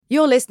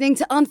You're listening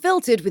to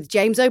Unfiltered with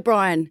James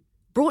O'Brien,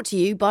 brought to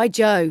you by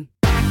Joe.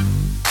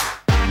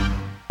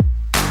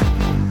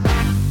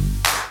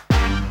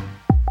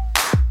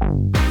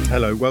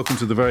 Hello, welcome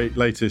to the very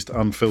latest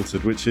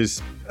Unfiltered, which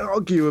is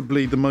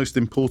arguably the most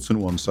important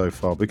one so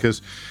far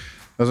because,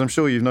 as I'm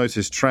sure you've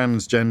noticed,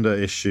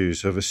 transgender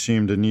issues have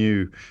assumed a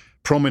new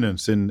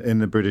prominence in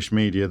the British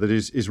media that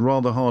is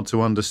rather hard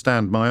to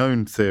understand. My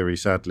own theory,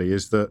 sadly,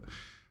 is that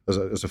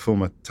as a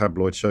former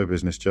tabloid show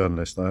business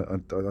journalist, I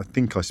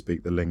think I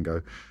speak the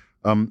lingo.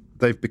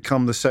 They've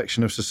become the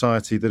section of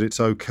society that it's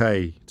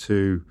okay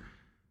to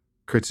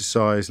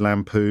criticise,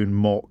 lampoon,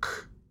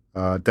 mock,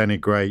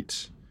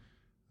 denigrate,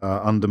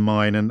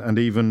 undermine, and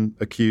even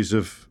accuse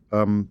of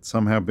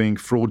somehow being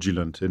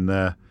fraudulent in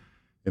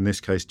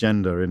this case,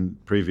 gender. In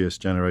previous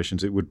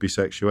generations, it would be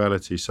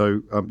sexuality.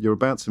 So you're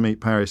about to meet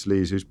Paris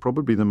Lees, who's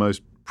probably the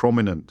most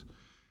prominent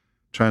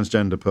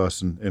transgender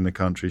person in the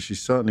country.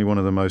 She's certainly one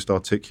of the most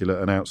articulate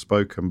and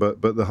outspoken.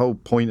 But the whole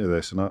point of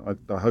this, and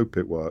I hope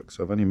it works,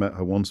 I've only met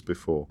her once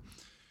before,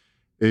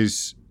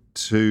 is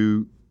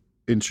to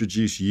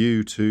introduce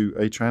you to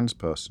a trans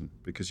person,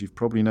 because you've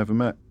probably never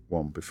met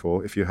one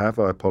before. If you have,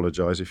 I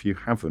apologise. If you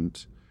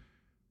haven't,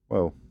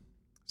 well,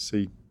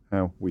 see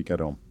how we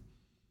get on.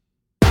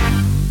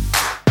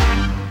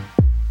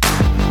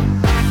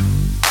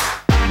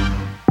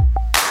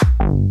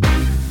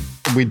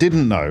 We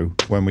didn't know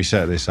when we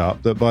set this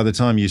up that by the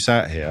time you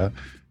sat here,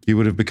 you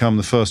would have become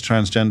the first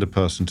transgender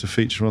person to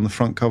feature on the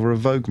front cover of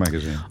Vogue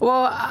magazine.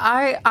 Well,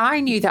 I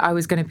knew that I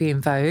was going to be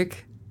in Vogue.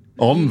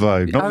 On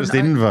Vogue, not just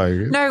in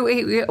Vogue. No,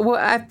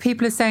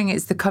 people are saying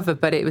it's the cover,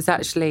 but it was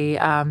actually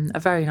a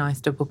very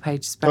nice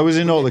double-page spread. Oh, was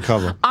it not the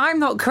cover? I'm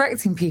not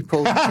correcting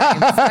people.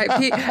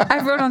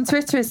 Everyone on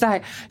Twitter is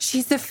like,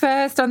 she's the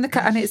first on the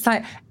cover. And it's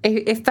like,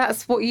 if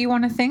that's what you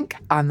want to think,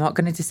 I'm not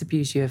going to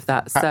disabuse you of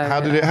that. So,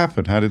 how did it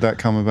happen? How did that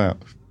come about?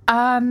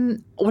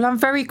 Well, I'm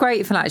very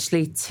grateful,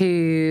 actually,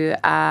 to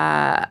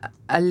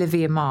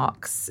Olivia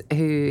Marks,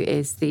 who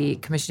is the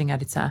commissioning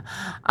editor.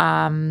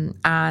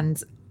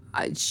 And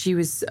she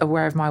was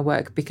aware of my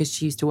work because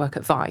she used to work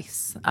at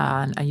Vice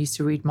and I used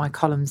to read my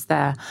columns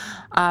there.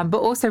 But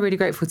also really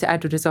grateful to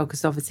Edward as well,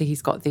 because obviously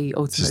he's got the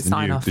ultimate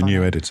sign-off. The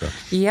new editor.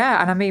 Yeah,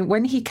 and I mean,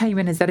 when he came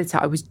in as editor,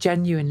 I was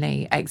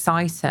genuinely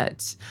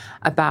excited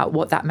about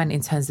what that meant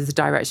in terms of the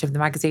direction of the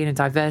magazine and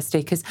diversity.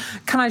 Because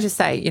can I just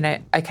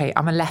say, okay,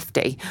 I'm a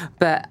lefty,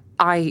 but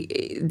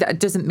that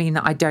doesn't mean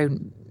that I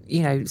don't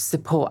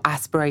support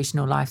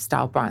aspirational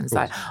lifestyle brands.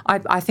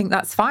 I think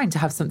that's fine to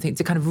have something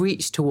to kind of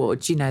reach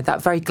towards,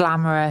 that very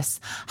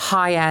glamorous,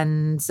 high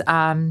end.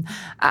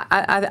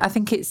 I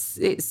think it's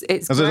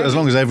as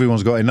long as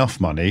everyone's got enough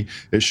money,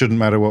 it shouldn't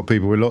matter what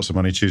people with lots of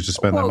money choose to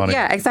spend their money.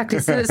 Yeah, exactly.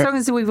 So as long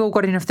as we've all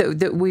got enough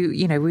that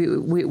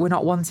we're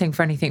not wanting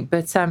for anything.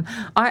 But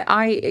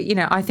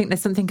I think there's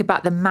something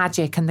about the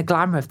magic and the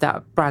glamour of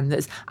that brand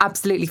that's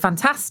absolutely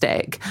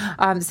fantastic.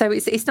 So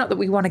it's not that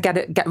we want to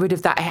get rid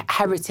of that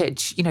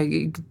heritage,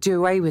 you do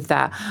away with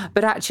that.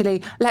 But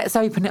actually, let's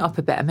open it up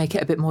a bit and make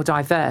it a bit more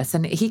diverse.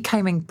 And he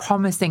came in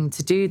promising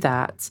to do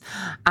that.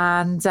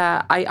 And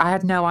I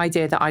had no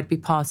idea that I'd be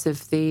part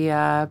of the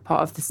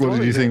story. What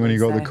did you think when you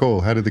got the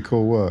call? How did the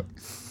call work?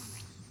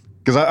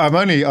 Because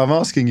I'm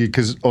asking you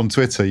because on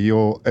Twitter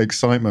your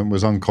excitement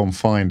was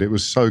unconfined. It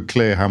was so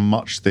clear how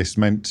much this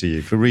meant to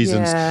you for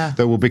reasons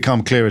that will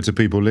become clearer to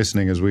people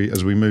listening as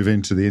we move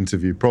into the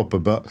interview proper.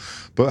 But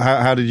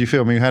how did you feel?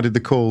 I mean, how did the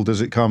call?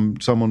 Does it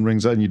come? Someone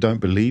rings up and you don't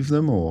believe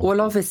them, or?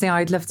 Well, obviously,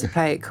 I'd love to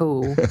play it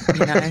cool.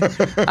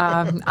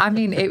 I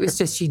mean, it was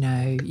just you.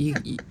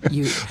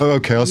 Oh,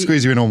 okay, I'll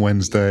squeeze you in on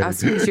Wednesday. I'll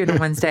squeeze you in on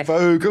Wednesday.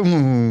 Vogue.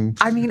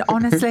 I mean,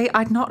 honestly,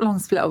 I'd not long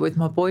split up with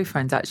my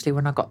boyfriend actually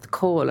when I got the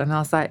call, and I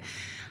was like,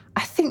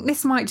 I think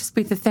this might just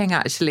be the thing,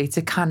 actually,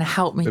 to kind of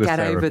help me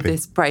get over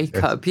this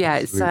breakup.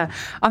 Yes, it's.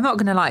 I'm not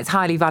going to lie; it's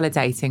highly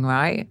validating,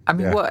 right? I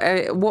mean,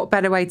 what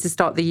better way to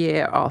start the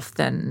year off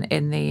than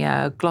in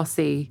the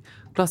glossy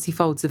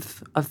folds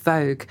of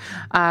Vogue?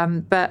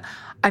 But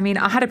I mean,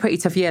 I had a pretty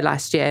tough year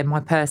last year in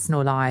my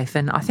personal life,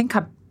 and I think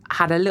I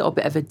had a little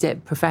bit of a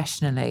dip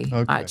professionally,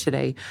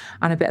 actually,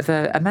 and a bit of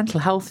a mental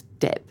health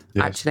dip,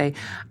 actually.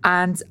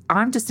 And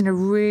I'm just in a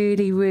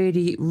really,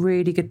 really,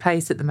 really good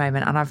place at the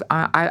moment. And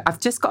I've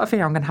just got a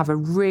feeling I'm going to have a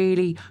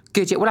really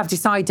good year. Well, I've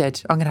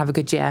decided I'm going to have a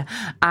good year.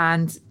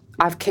 And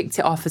I've kicked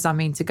it off as I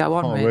mean to go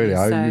on. Oh, really?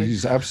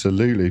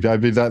 Absolutely. I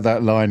mean,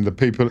 that line, the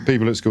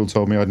people at school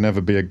told me I'd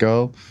never be a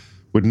girl,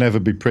 would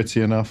never be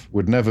pretty enough,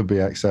 would never be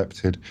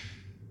accepted.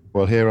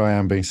 Well, here I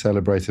am being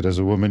celebrated as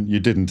a woman. You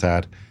didn't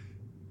add.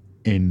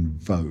 In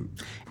Vogue.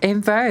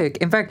 And,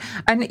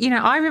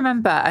 I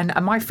remember, and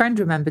my friend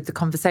remembered the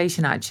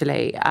conversation,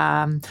 actually.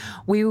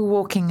 We were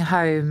walking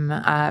home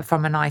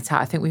from a night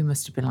out. I think we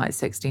must have been like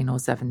 16 or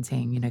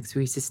 17, because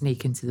we used to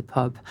sneak into the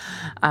pub.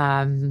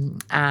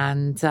 And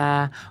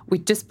we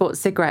just bought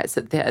cigarettes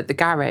at the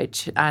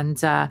garage. And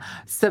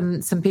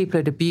some people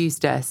had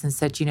abused us and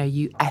said,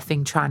 you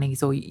effing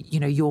trannies, or,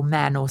 you're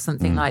men, or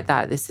something like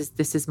that. This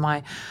is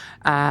my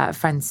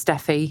friend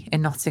Steffi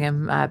in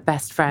Nottingham,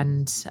 best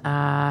friend.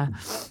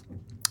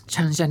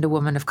 transgender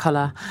woman of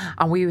colour,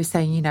 and we were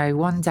saying, you know,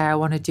 one day I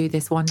want to do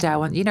this, one day I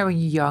want, you know, when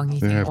you're young, you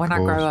think, when I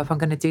grow up, I'm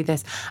going to do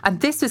this. And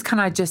this was, can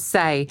I just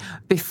say,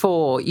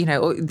 before, you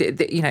know,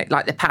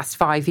 like the past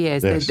 5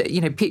 years,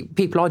 you know,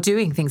 people are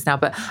doing things now,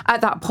 but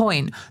at that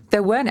point,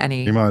 there weren't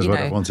any. You might as well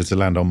have wanted to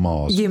land on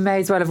Mars. You may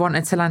as well have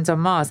wanted to land on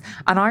Mars.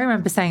 And I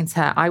remember saying to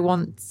her, I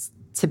want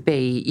to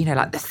be, you know,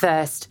 like the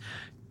first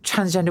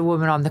transgender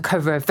woman on the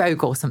cover of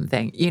Vogue or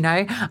something, you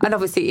know, and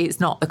obviously it's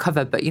not the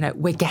cover, but you know,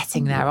 we're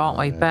getting there, aren't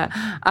we? But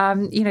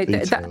you know,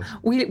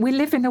 we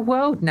live in a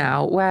world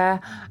now where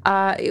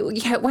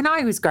when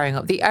I was growing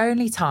up, the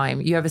only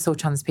time you ever saw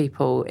trans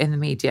people in the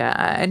media,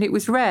 and it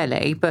was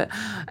rarely, but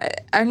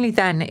only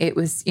then, it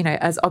was, you know,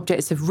 as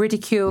objects of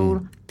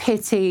ridicule,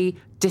 pity,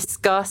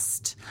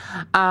 disgust,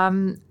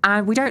 and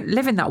we don't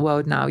live in that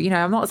world now. You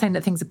know, I'm not saying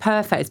that things are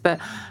perfect, but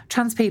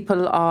trans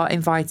people are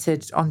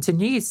invited onto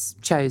news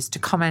shows to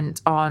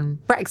comment on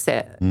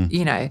Brexit.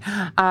 You know,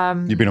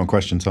 you've been on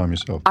Question Time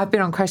yourself. I've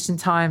been on Question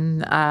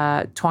Time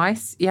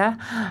twice. Yeah,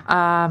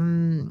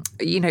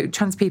 you know,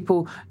 trans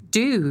people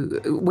do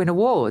win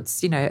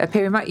awards. You know,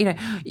 appearing. You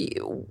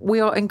know,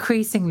 we are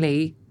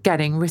increasingly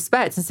getting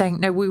respect and saying,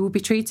 no, we will be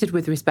treated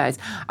with respect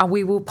and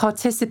we will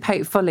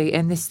participate fully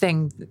in this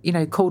thing, you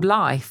know, called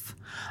life.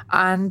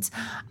 And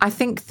I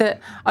think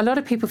that a lot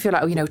of people feel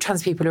like, oh, you know,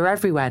 trans people are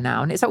everywhere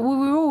now. And it's like, well,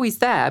 we were always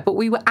there, but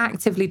we were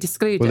actively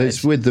excluded. Well,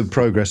 it's with the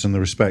progress and the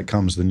respect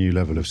comes the new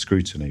level of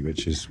scrutiny,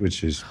 which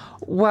is.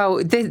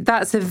 Well,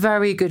 that's a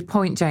very good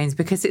point, James,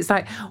 because it's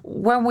like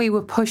when we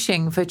were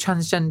pushing for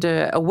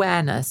transgender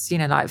awareness, you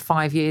know, like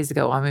 5 years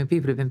ago, I mean,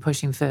 people have been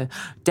pushing for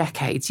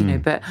decades, you know,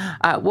 but,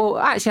 well,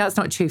 actually, that's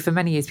not true. For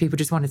many years, people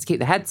just wanted to keep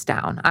their heads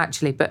down,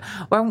 actually. But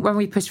when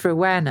we pushed for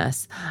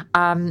awareness,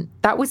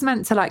 that was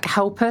meant to like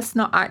help us,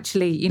 not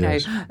actually, you know,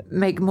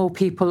 make more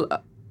people,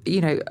 you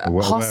know,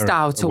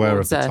 hostile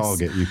towards us. Aware of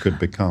the target you could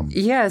become.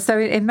 Yeah, so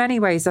in many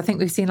ways, I think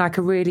we've seen like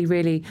a really,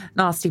 really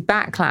nasty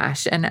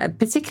backlash, and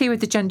particularly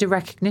with the Gender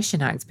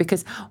Recognition Act,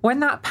 because when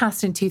that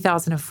passed in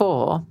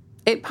 2004,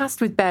 it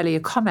passed with barely a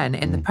comment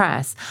in the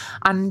press.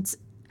 And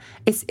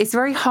it's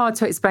very hard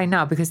to explain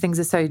now because things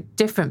are so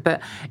different,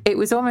 but it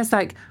was almost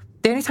like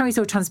the only time we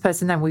saw a trans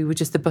person then, we were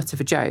just the butt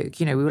of a joke.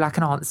 You know, we were like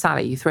an Aunt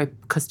Sally. You throw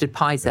custard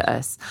pies at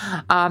us.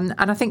 And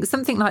I think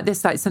something like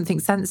this, like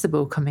something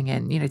sensible coming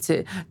in, you know,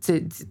 to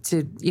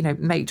you know,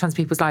 make trans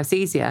people's lives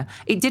easier,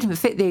 it didn't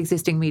fit the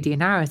existing media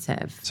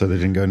narrative. So they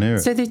didn't go near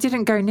it. So they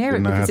didn't go near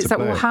it because it's like,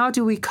 well, how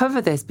do we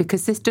cover this?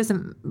 Because this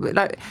doesn't,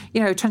 like,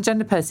 you know, a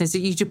transgender person is that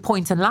you just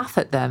point and laugh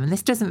at them, and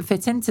this doesn't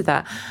fit into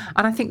that.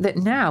 And I think that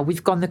now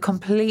we've gone the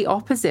complete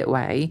opposite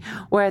way,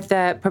 where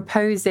they're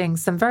proposing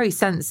some very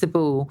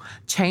sensible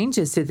changes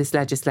to this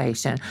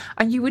legislation,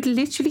 and you would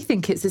literally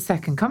think it's a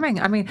second coming.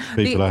 I mean,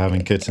 people are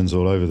having kittens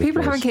all over the place.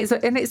 People are having kittens,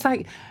 and it's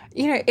like,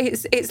 you know,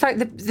 it's like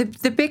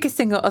the biggest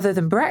thing other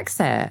than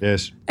Brexit.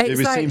 Yes, it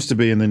seems to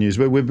be in the news.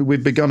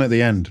 We've begun at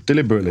the end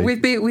deliberately.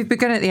 We've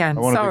begun at the end.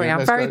 Sorry,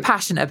 I'm very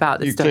passionate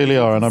about this. You clearly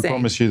are, and I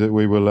promise you that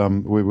we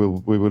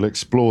will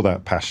explore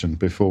that passion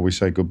before we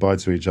say goodbye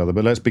to each other.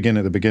 But let's begin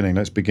at the beginning.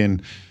 Let's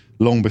begin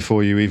long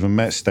before you even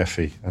met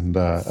Steffi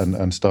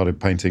and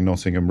started painting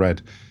Nottingham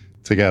red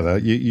together.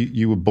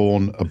 You were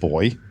born a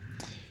boy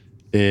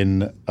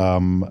in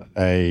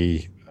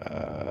a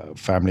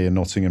family in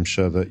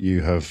Nottinghamshire that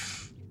you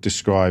have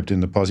described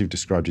in the past. You've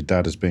described your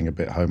dad as being a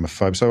bit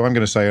homophobe. So I'm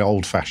going to say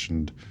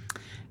old-fashioned.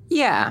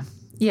 Yeah.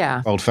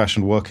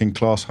 Old-fashioned working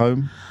class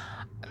home.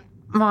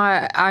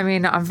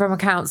 I'm from a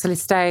council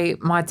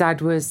estate. My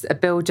dad was a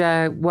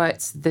builder,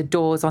 worked the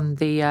doors on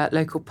the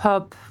local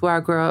pub where I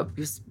grew up.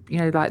 He was, you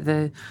know, like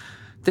the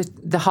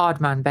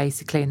hard man,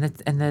 basically, in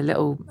the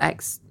little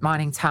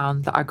ex-mining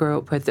town that I grew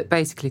up with, that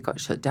basically got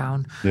shut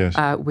down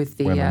with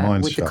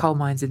the coal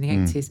mines in the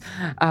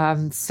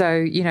 80s. So,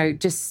 you know,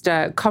 just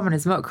common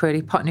as muck,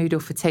 really. Pot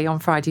noodle for tea on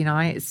Friday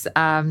nights,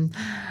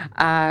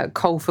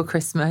 coal for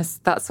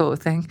Christmas, that sort of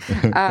thing.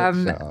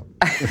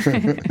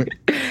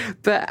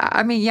 But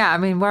I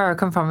mean, where I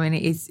come from,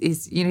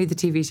 is you know the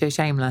TV show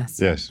Shameless.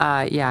 Yes.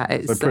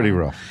 It's pretty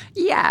rough.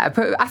 Yeah,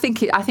 but I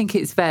think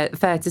it's fair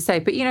to say.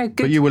 But you know,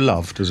 but you were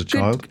loved as a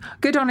child.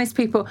 Good, honest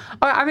people.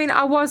 I mean,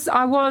 I was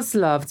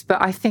loved, but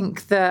I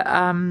think that,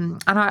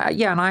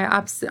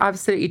 I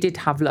absolutely did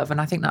have love, and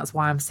I think that's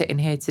why I'm sitting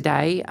here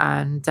today.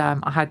 And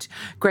I had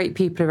great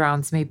people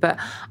around me. But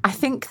I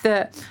think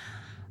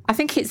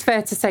it's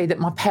fair to say that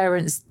my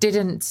parents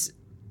didn't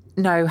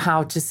know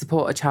how to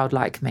support a child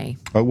like me.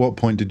 At what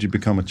point did you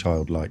become a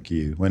child like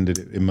you? When did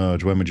it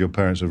emerge? When would your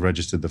parents have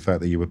registered the fact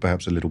that you were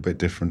perhaps a little bit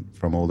different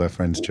from all their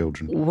friends'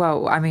 children?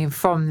 Well, I mean,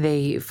 from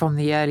the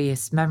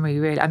earliest memory,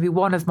 really. I mean,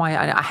 one of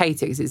my, I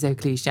hate it because it's so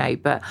cliche,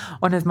 but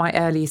one of my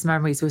earliest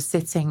memories was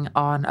sitting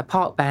on a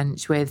park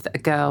bench with a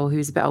girl who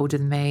was a bit older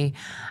than me,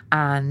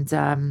 and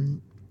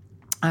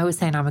I was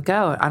saying I'm a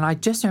girl, and I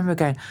just remember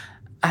going,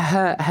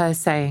 her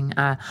saying,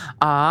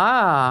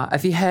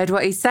 have you heard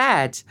what he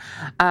said?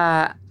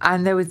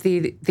 And there was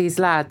these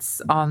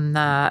lads on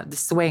the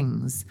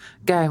swings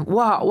going,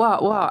 what?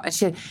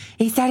 And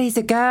he said he's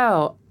a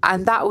girl.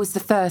 And that was the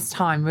first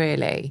time,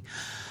 really,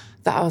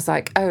 that I was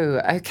like, oh,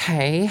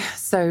 okay.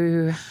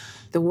 So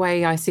the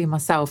way I see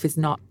myself is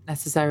not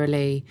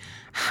necessarily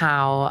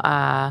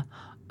how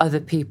other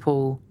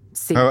people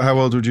see me. How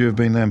old would you have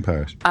been then,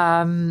 Paris?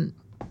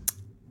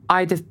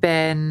 I'd have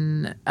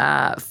been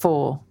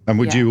 4. And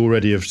would you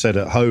already have said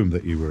at home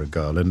that you were a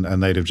girl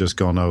and they'd have just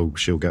gone, oh,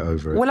 she'll get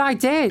over it? Well, I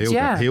did,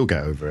 He'll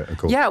get over it, of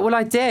course. Yeah, well,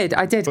 I did.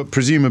 But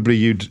presumably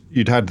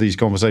you'd had these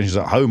conversations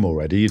at home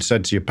already. You'd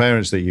said to your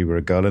parents that you were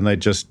a girl and they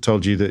just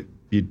told you that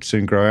you'd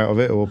soon grow out of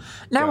it or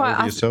get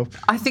over yourself?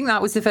 I think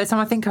that was the first time.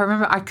 I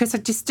remember, because I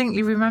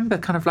distinctly remember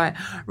kind of like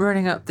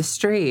running up the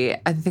street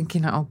and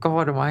thinking, oh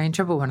God, am I in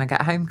trouble when I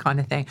get home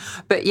kind of thing.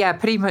 But yeah,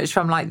 pretty much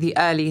from like the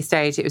earliest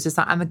age, it was just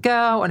like, I'm a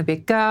girl and a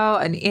big girl.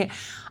 And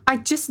I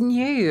just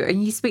knew,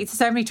 and you speak to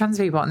so many trans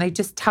people and they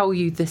just tell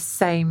you the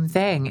same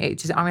thing.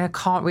 I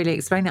can't really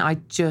explain it. I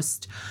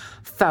just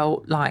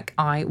felt like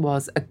I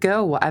was a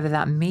girl, whatever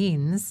that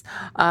means,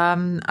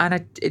 and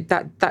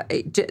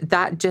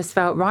that just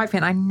felt right for me.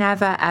 And I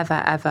never,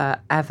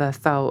 ever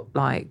felt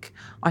like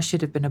I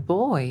should have been a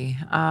boy.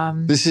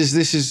 This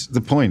is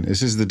the point.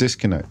 This is the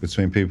disconnect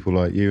between people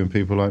like you and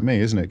people like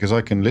me, isn't it? Because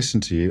I can listen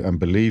to you and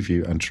believe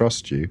you and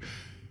trust you,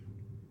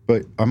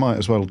 but I might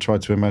as well try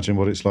to imagine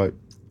what it's like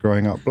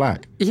growing up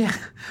black. Yeah.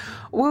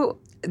 Well,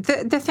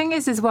 the thing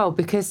is as well,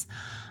 because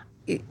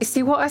you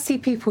see, what I see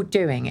people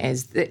doing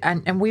is,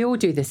 and we all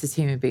do this as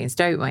human beings,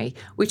 don't we?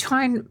 We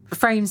try and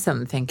frame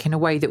something in a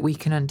way that we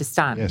can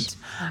understand. Yes.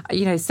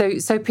 You know,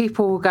 so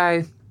people will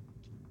go,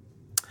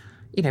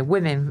 you know,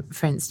 women,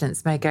 for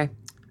instance, may go,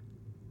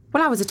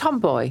 well, I was a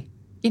tomboy,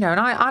 you know, and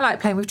I like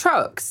playing with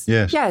trucks.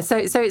 Yes. Yeah, so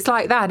it's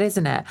like that,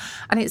 isn't it?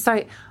 And it's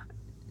like,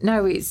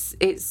 no,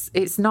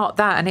 it's not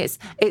that. And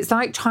it's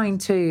like trying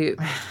to...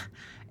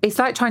 It's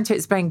like trying to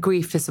explain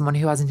grief to someone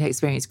who hasn't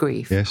experienced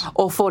grief, yes,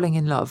 or falling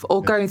in love,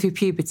 or going through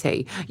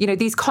puberty. You know,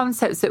 these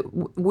concepts that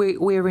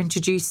we're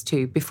introduced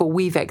to before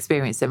we've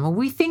experienced them, and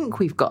we think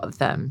we've got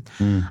them.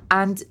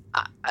 And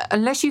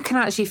unless you can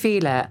actually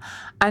feel it,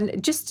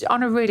 and just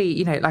on a really,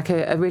 you know, like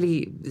a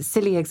really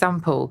silly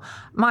example,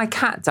 my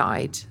cat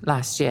died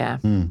last year,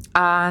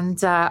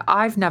 and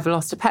I've never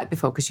lost a pet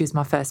before because she was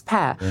my first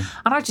pet,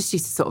 and I just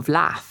used to sort of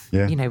laugh.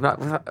 You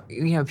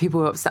know, people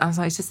were upset. I was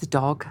like, it's just a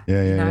dog, you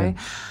know.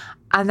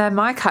 And then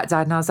my cat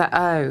died, and I was like,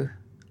 oh,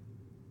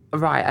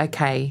 right,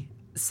 okay.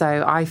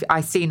 So I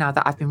see now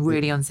that I've been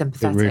really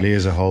unsympathetic. It really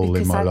is a hole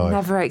in my life. Because I've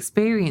never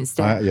experienced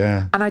it.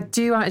 And I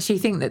do actually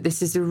think that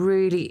this is a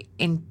really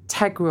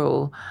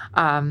integral,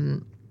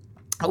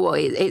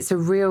 it's a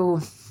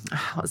real,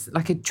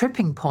 like a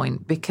tripping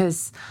point,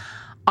 because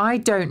I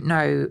don't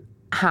know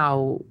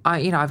how,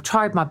 I've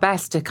tried my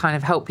best to kind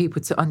of help people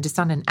to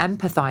understand and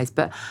empathise,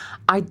 but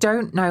I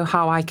don't know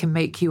how I can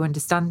make you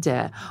understand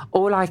it.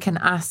 All I can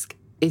ask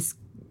is,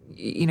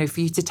 you know, for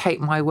you to take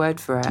my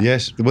word for it.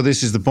 Yes. Well,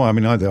 this is the point. I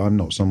mean, I'm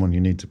not someone you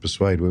need to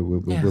persuade.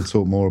 We'll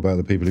talk more about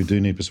the people who do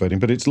need persuading.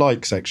 But it's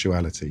like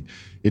sexuality.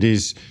 It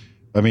is,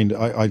 I mean,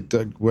 I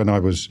when I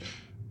was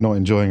not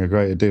enjoying a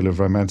great deal of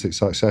romantic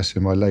success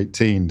in my late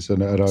teens.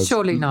 And I was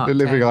surely not.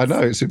 Living, I know,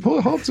 it's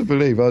hard to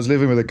believe. I was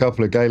living with a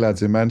couple of gay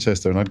lads in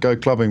Manchester and I'd go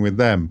clubbing with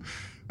them.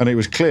 And it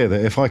was clear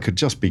that if I could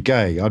just be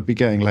gay, I'd be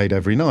getting laid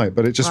every night.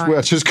 But I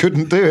just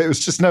couldn't do it. It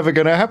was just never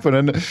going to happen.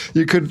 And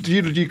you could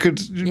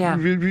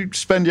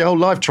spend your whole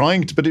life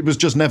trying to, but it was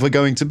just never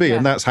going to be. Yeah.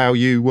 And that's how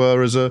you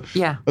were as a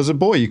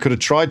boy. You could have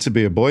tried to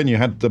be a boy, and you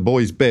had the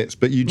boy's bits,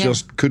 but you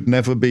just could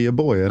never be a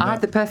boy. And I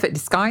had the perfect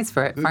disguise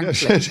for it, frankly.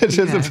 It's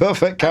the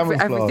perfect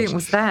camouflage. Everything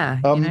was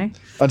there, you know.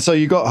 And so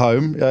you got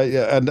home,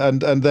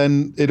 and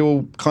then it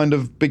all kind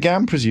of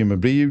began,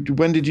 presumably.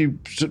 When did you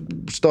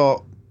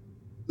start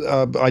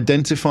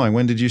identifying?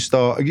 When did you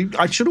start?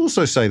 I should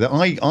also say that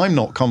I'm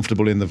not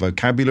comfortable in the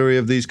vocabulary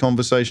of these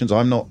conversations.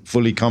 I'm not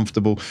fully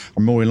comfortable.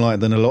 I'm more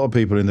enlightened than a lot of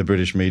people in the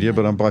British media,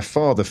 but I'm by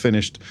far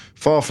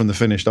from the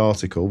finished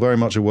article, very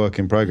much a work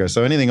in progress.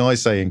 So anything I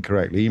say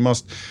incorrectly, you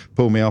must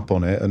pull me up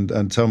on it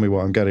and tell me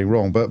what I'm getting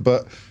wrong.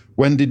 But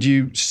when did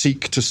you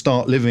seek to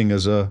start living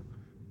as a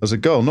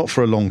girl? Not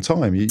for a long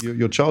time.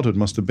 Your childhood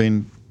must have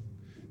been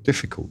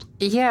difficult.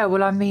 Yeah,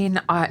 well, I mean,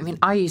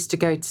 I used to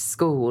go to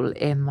school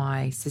in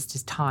my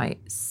sister's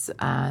tights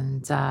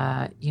and,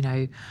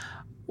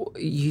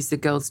 use the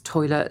girls'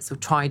 toilets, or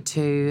tried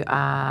to,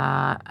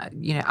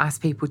 ask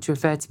people to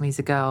refer to me as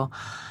a girl.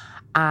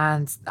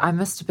 And I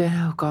must have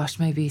been,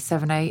 maybe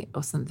 7, 8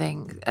 or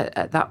something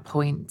at that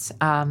point.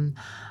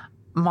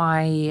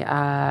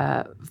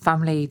 My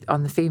family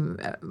on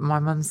my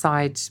mum's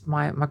side,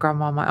 my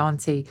grandma, my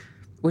auntie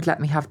would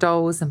let me have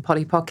dolls and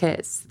Polly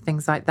Pockets,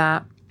 things like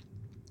that.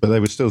 But they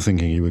were still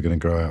thinking you were going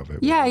to grow out of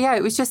it. Yeah,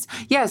 it was just,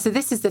 so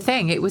this is the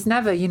thing. It was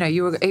never,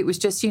 it was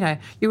just,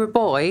 you're a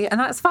boy and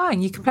that's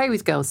fine. You can play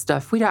with girls'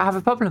 stuff. We don't have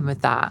a problem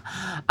with that.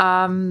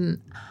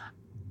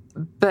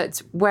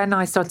 But when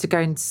I started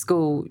going to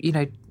school,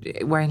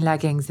 wearing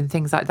leggings and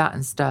things like that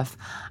and stuff,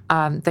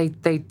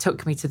 they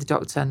took me to the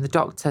doctor, and the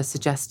doctor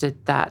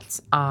suggested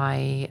that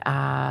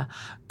I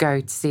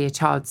go to see a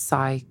child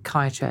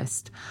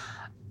psychiatrist.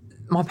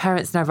 My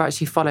parents never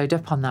actually followed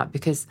up on that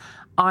because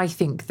I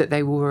think that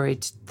they were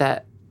worried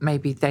that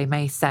maybe they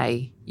may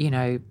say,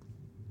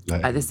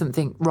 there's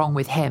something wrong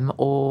with him,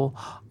 or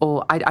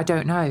I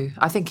don't know.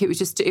 I think it was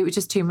just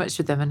too much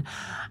for them,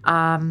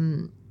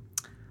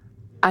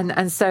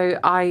 and so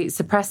I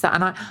suppressed that,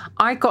 and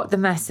I got the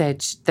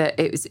message that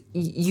it was,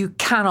 you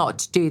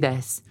cannot do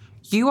this.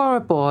 You are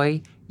a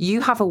boy.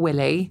 You have a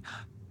willy.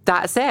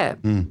 That's it.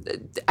 And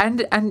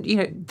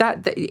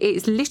that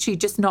it's literally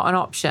just not an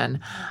option.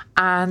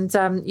 And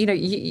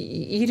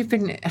you'd have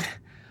been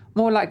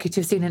more likely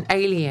to have seen an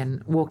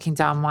alien walking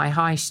down my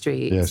high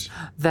street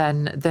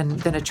than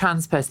a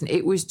trans person.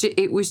 It was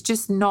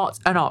just not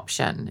an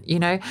option,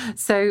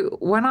 So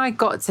when I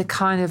got to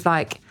kind of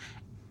like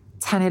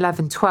 10,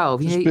 11,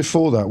 12, just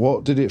before that,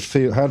 what did it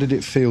feel? How did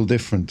it feel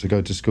different to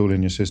go to school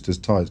in your sister's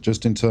tights?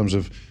 Just in terms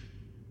of,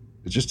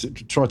 just to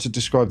try to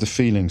describe the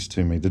feelings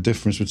to me, the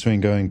difference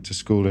between going to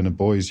school in a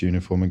boy's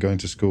uniform and going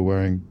to school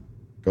wearing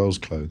girls'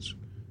 clothes.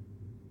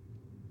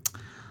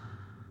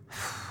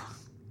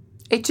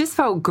 It just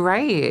felt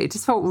great. It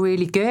just felt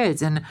really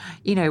good. And,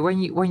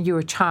 when you're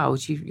a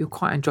child, you're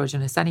quite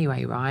androgynous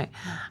anyway, right?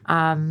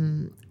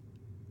 And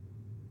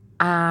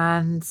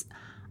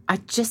I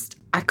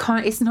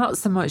can't, it's not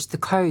so much the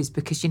clothes,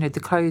 because, the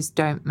clothes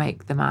don't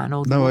make the man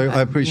or the woman.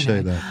 I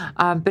appreciate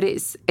that. But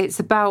it's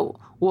about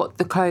what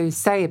the clothes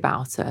say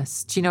about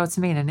us. Do you know what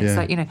I mean? And it's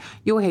like,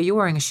 you're here, you're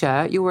wearing a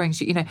shirt, you're wearing,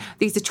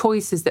 these are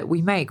choices that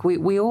we make.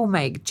 We all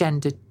make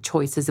gender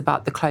choices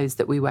about the clothes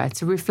that we wear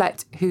to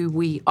reflect who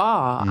we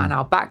are and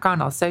our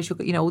background, our social,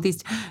 all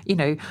these,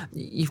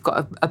 you've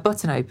got a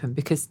button open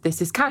because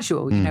this is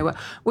casual.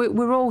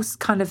 We're all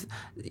kind of,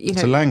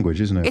 It's a language,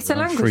 isn't it? It's a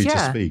language, free to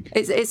speak.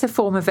 It's a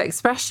form of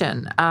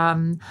expression,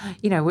 and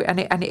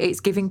it's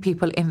giving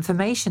people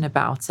information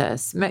about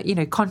us,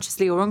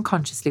 consciously or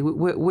unconsciously.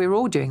 We're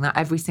all doing that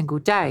every single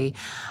day.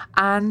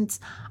 And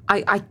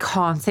I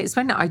can't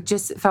explain it. I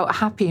just felt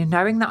happy in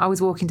knowing that I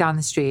was walking down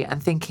the street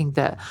and thinking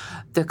that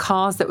the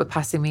cars that were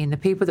passing me and the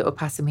people that were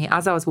passing me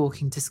as I was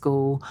walking to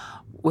school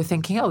were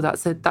thinking, oh,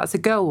 that's a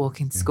girl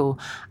walking to school.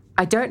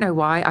 I don't know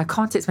why. I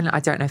can't explain it. I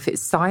don't know if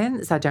it's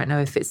science. I don't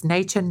know if it's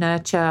nature,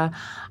 nurture.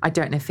 I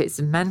don't know if it's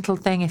a mental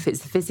thing, if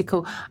it's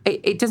physical.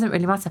 It doesn't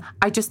really matter.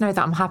 I just know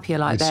that I'm happier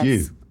like it's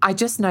this. You. I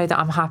just know that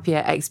I'm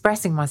happier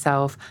expressing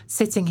myself,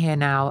 sitting here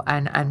now,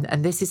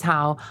 and this is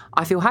how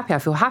I feel happy. I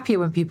feel happier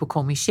when people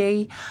call me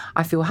she.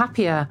 I feel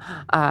happier,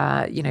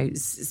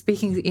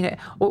 speaking,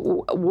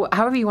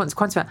 however you want to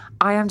quantify it.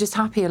 I am just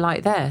happier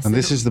like this. And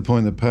this is the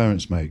point that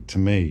parents make to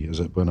me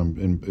when I'm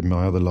in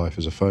my other life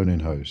as a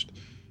phone-in host.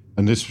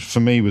 And this, for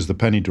me, was the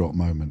penny drop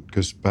moment,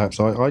 because perhaps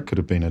I could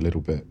have been a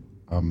little bit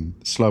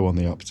slow on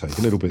the uptake,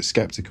 a little bit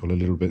sceptical, a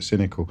little bit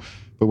cynical.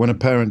 But when a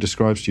parent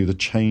describes to you the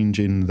change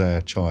in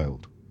their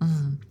child,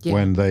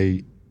 when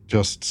they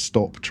just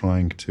stop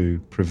trying to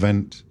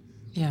prevent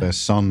their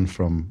son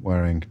from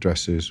wearing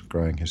dresses,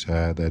 growing his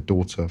hair, their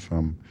daughter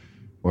from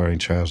wearing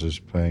trousers,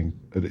 playing.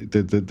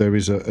 There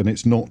is and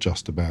it's not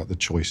just about the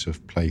choice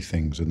of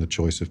playthings and the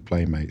choice of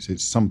playmates.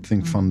 It's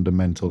something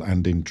fundamental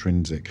and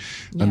intrinsic.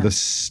 Yeah. And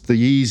the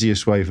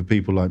easiest way for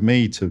people like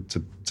me to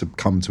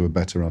come to a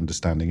better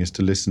understanding is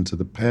to listen to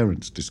the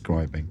parents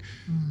describing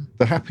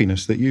the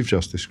happiness that you've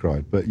just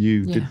described, but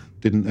you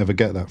didn't ever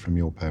get that from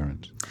your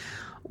parents.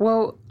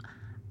 Well,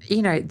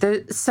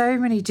 there's so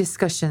many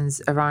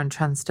discussions around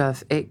trans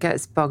stuff. It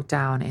gets bogged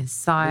down in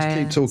science.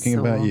 Let's keep talking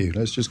about you.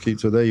 Let's just keep.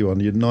 So there you are.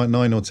 You're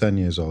 9 or 10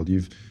 years old.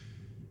 You've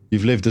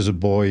lived as a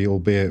boy,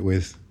 albeit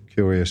with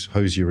curious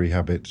hosiery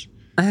habits.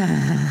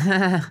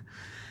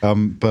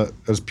 But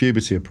as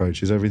puberty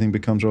approaches, everything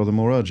becomes rather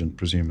more urgent,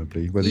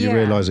 presumably, whether you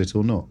realise it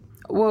or not.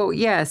 Well,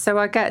 yeah. So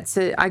I get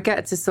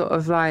to sort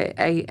of like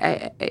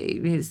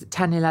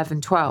 10,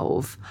 11,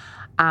 12.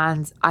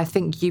 And I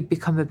think you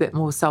become a bit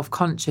more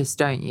self-conscious,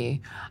 don't you?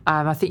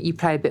 I think you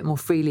play a bit more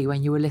freely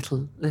when you were a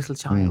little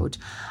child.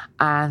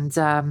 And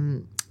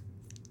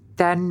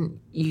then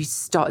you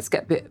start to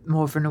get a bit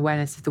more of an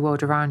awareness of the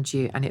world around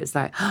you. And it was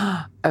like,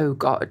 oh,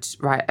 God,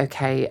 right,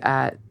 okay,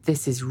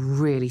 this is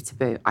really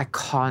taboo. I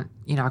can't,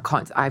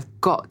 I've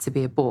got to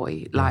be a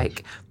boy.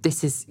 Like,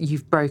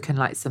 you've broken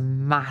like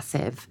some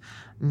massive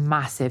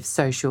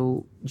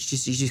social, you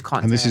just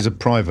can't. And this is a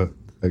private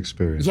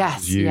experience.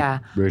 Yes,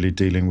 really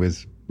dealing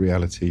with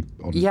reality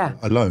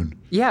alone.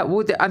 Yeah,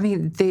 well, I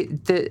mean,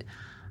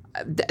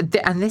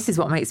 and this is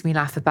what makes me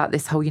laugh about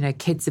this whole,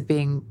 kids are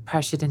being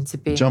pressured into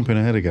being jumping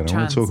ahead again. trans. I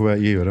want to talk about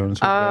you. I don't want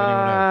to talk about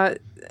anyone else.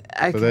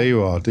 Okay. So there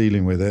you are,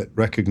 dealing with it,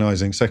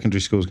 recognising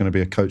secondary school is going to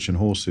be a coach and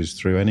horses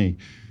through any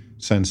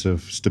sense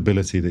of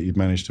stability that you'd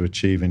managed to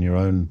achieve in your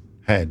own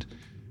head.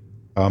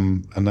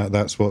 And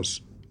that's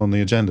what's on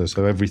the agenda.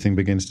 So everything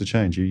begins to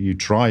change. You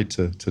try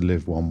to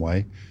live one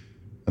way,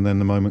 and then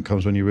the moment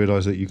comes when you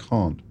realise that you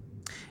can't.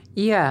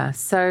 Yeah,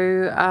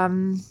 so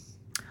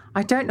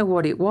I don't know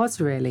what it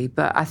was really,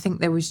 but I think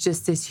there was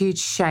just this huge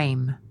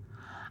shame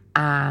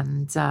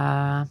and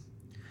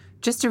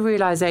just a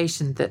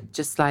realisation that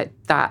just like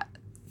that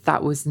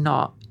was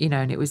not,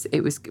 and it was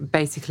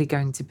basically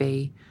going to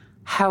be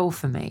hell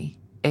for me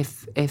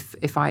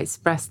if I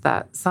expressed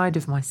that side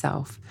of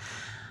myself.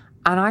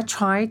 And I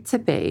tried to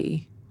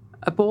be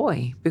a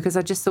boy, because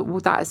I just thought, well,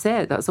 that's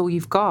it. That's all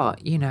you've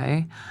got, you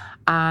know.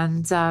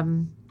 And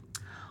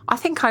I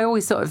think I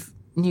always sort of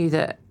knew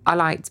that I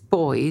liked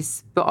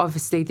boys, but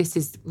obviously this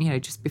is, you know,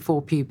 just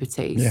before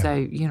puberty. Yeah. So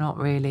you're not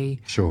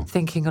really Sure.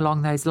 thinking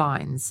along those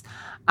lines.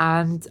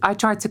 And I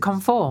tried to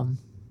conform,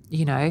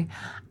 you know,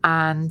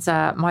 and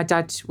my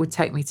dad would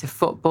take me to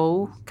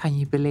football. Can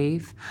you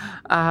believe?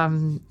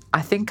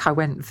 I think I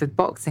went for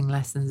boxing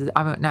lessons.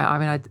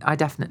 I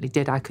definitely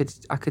did. I could,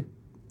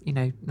 you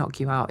know, knock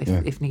you out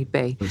if need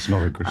be. It's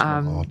not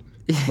hard.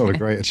 It's not a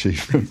great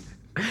achievement.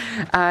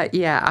 I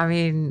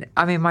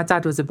mean, my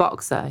dad was a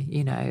boxer,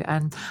 you know,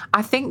 and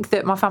I think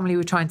that my family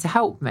were trying to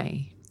help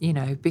me, you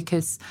know,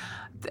 because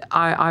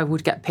I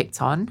would get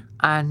picked on,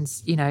 and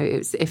you know,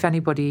 if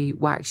anybody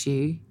whacks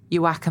you,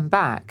 you whack them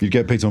back. You'd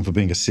get picked on for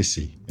being a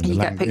sissy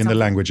in the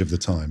language of the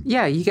time.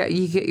 Yeah, you get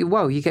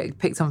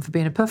picked on for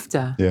being a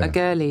pufter, a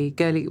girly,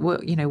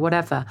 you know,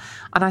 whatever.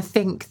 And I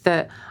think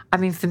that, I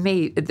mean, for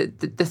me,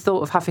 the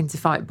thought of having to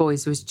fight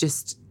boys was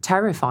just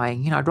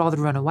terrifying. You know, I'd rather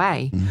run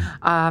away.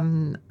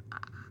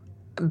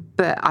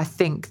 But I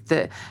think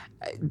that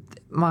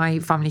my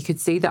family could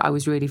see that I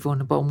was really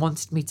vulnerable and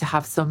wanted me to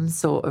have some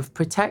sort of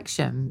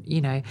protection, you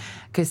know,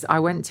 because I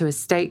went to a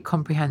state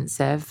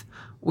comprehensive,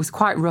 was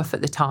quite rough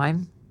at the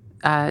time,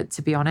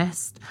 to be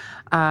honest.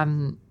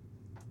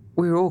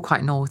 We were all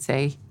quite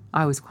naughty.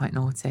 I was quite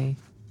naughty.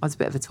 I was a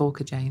bit of a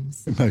talker,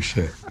 James. No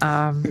shit.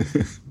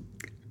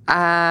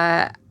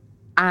 And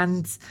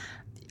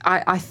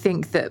I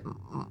think that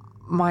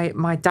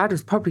my dad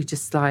was probably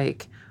just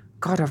like,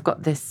 God, I've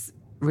got this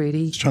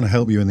really... He's trying to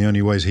help you in the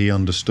only ways he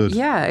understood.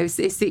 Yeah, it's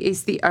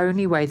the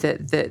only way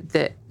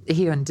that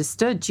he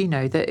understood, you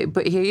know,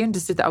 but he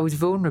understood that I was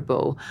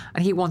vulnerable,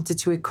 and he wanted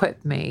to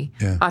equip me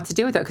how to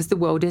deal with that, because the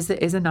world is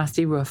a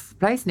nasty, rough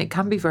place, and it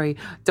can be very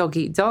dog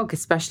eat dog,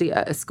 especially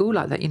at a school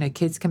like that. You know,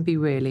 kids can be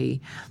really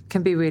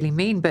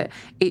mean, but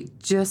it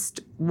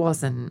just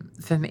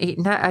wasn't for me.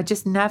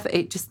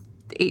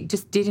 It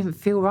just didn't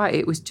feel right.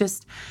 It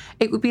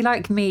would be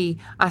like me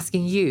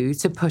asking you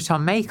to put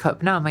on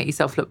makeup now, make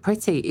yourself look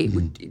pretty.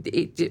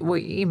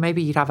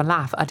 Maybe you'd have a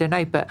laugh, I don't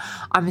know, but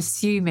I'm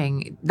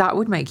assuming that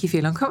would make you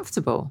feel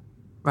uncomfortable,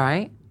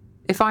 right?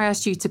 If I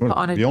asked you to put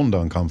on beyond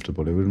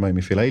uncomfortable, it would make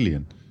me feel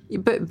alien.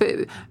 But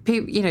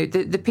people, you know,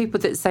 the people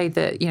that say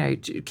that, you know,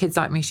 kids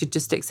like me should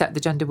just accept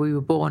the gender we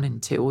were born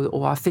into,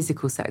 or our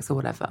physical sex or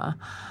whatever,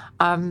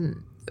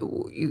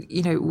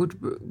 you know,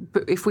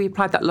 if we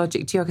applied that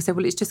logic to you, I could say,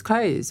 well, it's just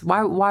clothes.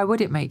 Why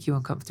would it make you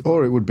uncomfortable?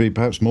 Or it would be,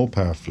 perhaps more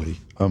powerfully,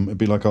 it'd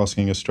be like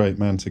asking a straight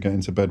man to get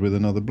into bed with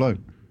another bloke,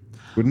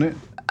 wouldn't it?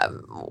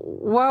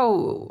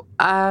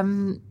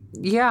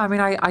 Yeah, I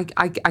mean,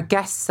 I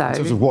guess so. In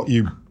terms of what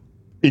you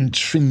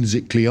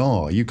intrinsically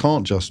are, you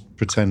can't just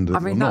pretend that. I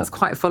mean, that's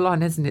quite full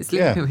on, isn't it?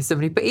 Sleeping with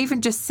somebody, but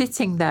even just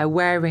sitting there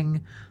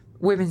wearing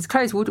women's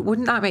clothes,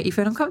 wouldn't that make you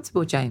feel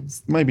uncomfortable,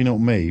 James? Maybe not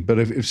me, but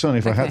if I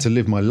had to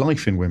live my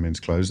life in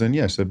women's clothes, then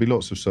yes, there'd be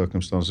lots of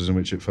circumstances in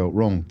which it felt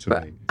wrong to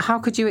me. How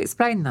could you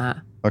explain that?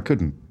 I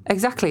couldn't.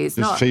 Exactly, it's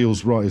not... It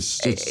feels right. It's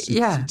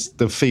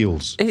the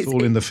feels. It's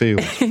all in the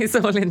feels. It's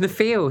all in the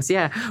feels,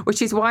 yeah.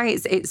 Which is why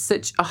it's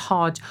such a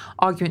hard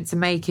argument to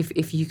make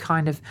if you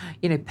kind of,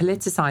 you know,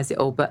 politicize it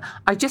all. But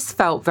I just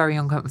felt very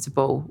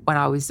uncomfortable when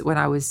I was,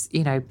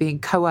 you know, being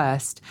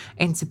coerced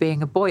into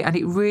being a boy, and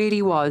it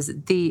really was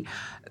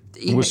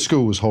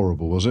school was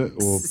horrible, was it?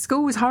 Or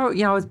school was horrible.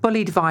 You know, I was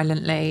bullied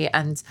violently,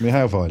 and I mean,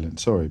 how violent?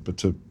 Sorry, but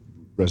to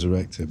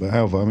resurrect it. But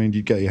how? I mean,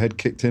 you get your head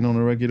kicked in on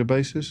a regular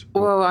basis?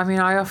 Well, I mean,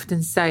 I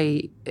often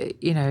say,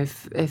 you know,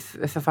 if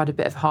I've had a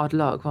bit of hard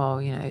luck,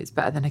 well, you know, it's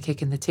better than a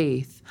kick in the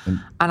teeth.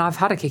 And I've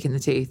had a kick in the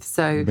teeth,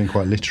 so you've been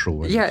quite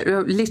literal. Yeah,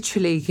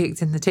 literally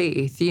kicked in the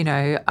teeth. You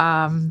know,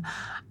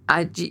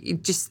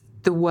 just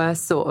the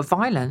worst sort of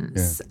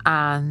violence,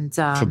 and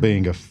for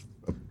being a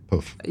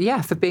puff.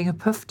 Yeah, for being a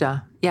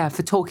pufter. Yeah,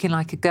 for talking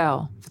like a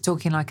girl, for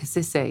talking like a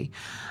sissy.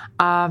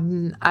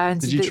 And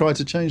did you try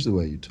to change the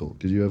way you talk?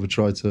 Did you ever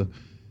try to?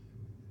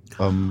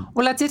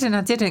 Well, I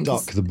didn't.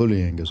 Duck the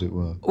bullying, as it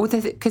were. Well,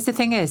 because the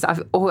thing is,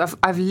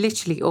 I've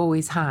literally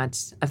always had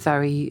a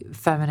very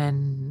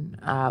feminine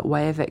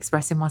way of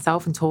expressing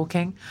myself and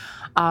talking,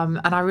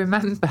 and I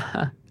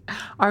remember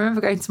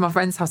going to my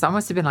friend's house. I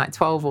must have been like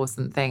 12 or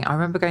something. I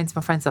remember going to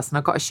my friend's house and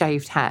I got a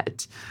shaved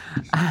head,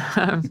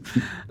 and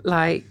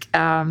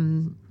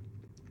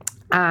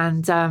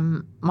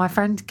my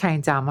friend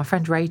came down, my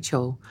friend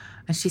Rachel,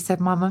 and she said,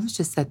 "My mum's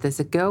just said there's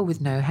a girl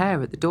with no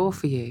hair at the door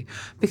for you,"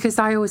 because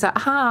I always like,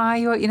 "Hi,"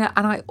 you know,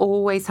 and I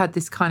always had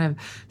this kind of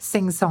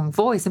sing-song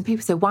voice, and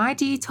people said, "Why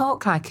do you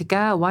talk like a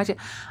girl? And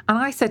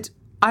I said,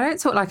 "I don't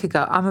talk like a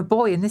girl. I'm a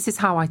boy, and this is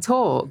how I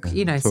talk."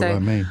 You know, so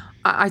like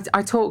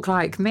I talk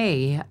like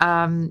me.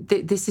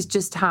 This is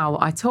just how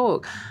I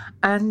talk,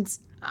 and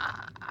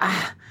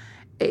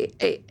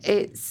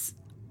it's.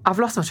 I've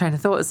lost my train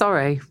of thought.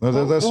 Sorry. No,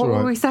 that's what all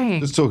right. were we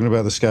saying? Just talking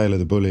about the scale of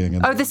the bullying.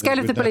 And the scale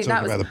of the bullying.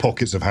 That was about the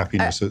pockets of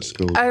happiness at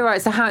school. Oh,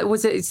 right. So how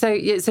was it? So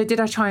did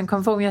I try and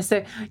conform? Yeah.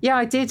 So yeah,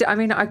 I did. I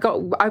mean, I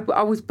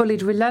was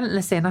bullied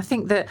relentlessly, and I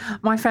think that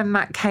my friend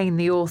Matt Cain,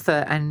 the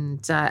author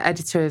and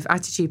editor of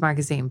Attitude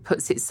magazine,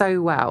 puts it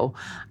so well,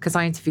 because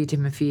I interviewed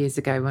him a few years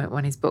ago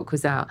when his book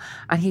was out,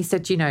 and he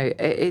said,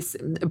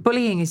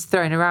 bullying is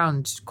thrown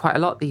around quite a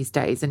lot these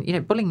days,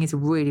 and bullying is a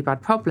really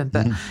bad problem.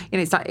 But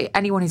it's like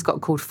anyone who's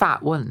got called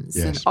fat once.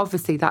 Yes. And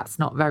obviously that's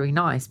not very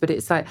nice, but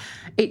it's like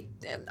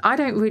I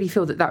don't really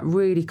feel that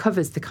really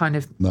covers the kind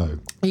of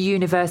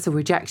universal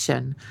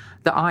rejection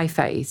that I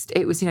faced.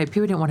 It was,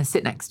 people didn't want to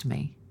sit next to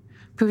me.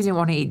 People didn't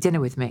want to eat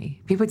dinner with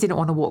me. People didn't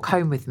want to walk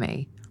home with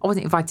me. I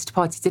wasn't invited to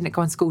parties, didn't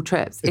go on school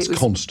trips. It was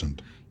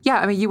constant. Yeah,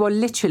 I mean, you are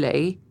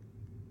literally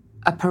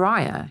a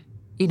pariah.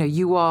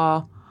 You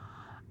are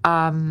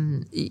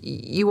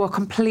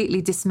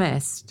completely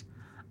dismissed.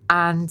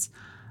 And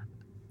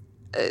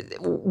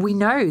we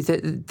know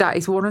that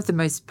is one of the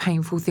most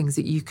painful things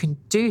that you can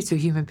do to a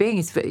human being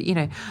is for,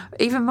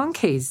 even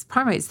monkeys,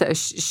 primates that are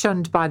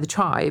shunned by the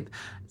tribe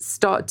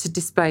start to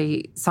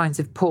display signs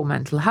of poor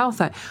mental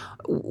health.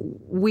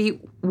 We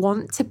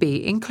want to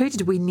be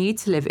included. We need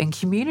to live in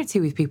community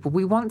with people.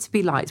 We want to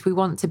be liked. We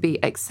want to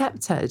be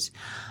accepted.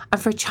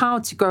 And for a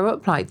child to grow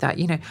up like that,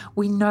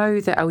 we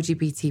know that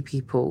LGBT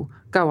people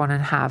go on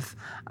and have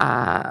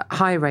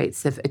high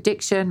rates of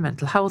addiction,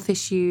 mental health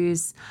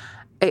issues.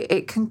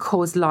 It can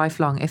cause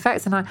lifelong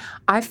effects. And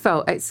I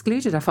felt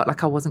excluded. I felt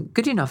like I wasn't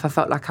good enough. I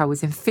felt like I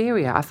was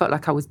inferior. I felt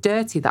like I was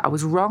dirty, that I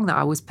was wrong, that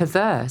I was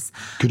perverse.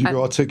 Could you have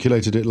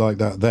articulated it like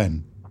that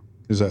then?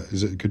 Is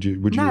it, would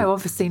you? No,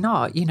 obviously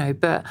not,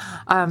 but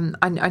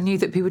I knew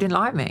that people didn't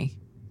like me,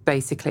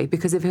 basically,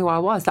 because of who I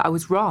was, that I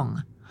was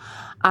wrong.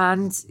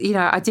 And,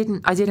 I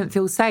didn't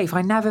feel safe.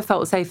 I never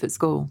felt safe at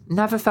school,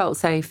 never felt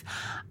safe.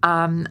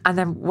 And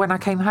then when I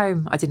came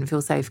home, I didn't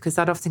feel safe because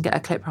I'd often get a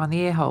clip around the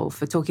ear hole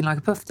for talking like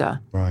a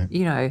pufter. Right.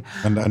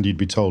 And you'd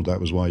be told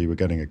that was why you were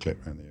getting a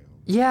clip around the ear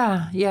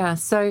hole. Yeah.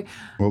 So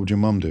what would your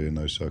mum do in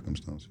those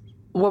circumstances?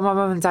 Well, my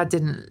mum and dad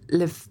didn't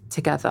live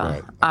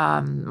together.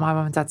 Right. My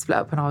mum and dad split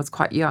up when I was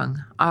quite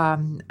young.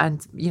 And,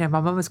 my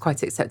mum was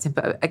quite accepting.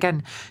 But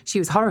again, she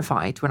was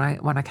horrified when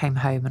I came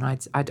home and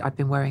I'd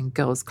been wearing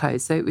girls'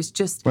 clothes. So it was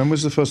just... When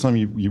was the first time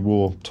you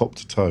wore top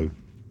to toe?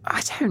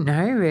 I don't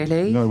know,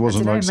 really. No, it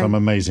wasn't like some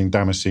amazing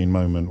Damascene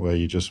moment where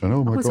you just went,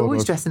 oh, my God. I was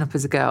always dressing up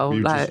as a girl.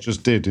 You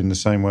just did in the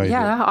same way.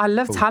 Yeah, I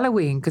loved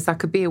Halloween because I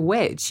could be a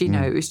witch,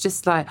 It was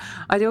just like,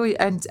 I'd always,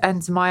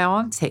 and my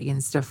auntie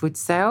and stuff would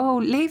say, oh,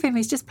 leave him,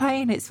 he's just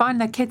playing, it's fine,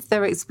 they're kids,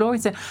 they're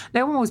exploring. So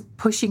no one was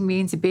pushing me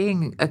into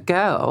being a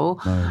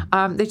girl.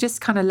 No. They just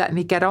kind of let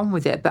me get on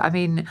with it. But I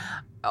mean,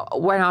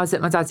 when I was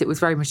at my dad's, it was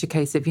very much a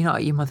case of, you're not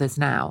at your mother's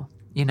now.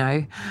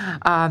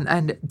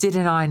 And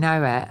didn't I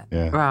know it?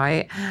 Yeah.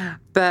 Right.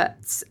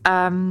 But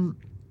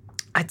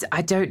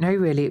I don't know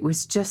really. It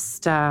was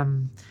just,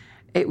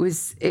 it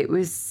was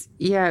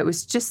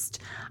just,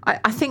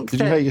 I think Did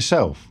you hate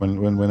yourself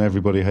when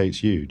everybody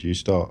hates you? Do you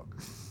start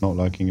not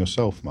liking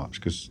yourself much?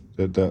 Because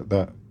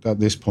that at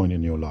this point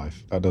in your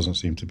life, that doesn't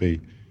seem to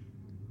be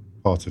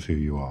part of who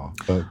you are.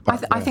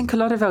 But I think a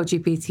lot of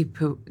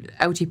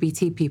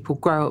LGBT people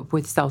grow up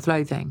with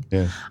self-loathing.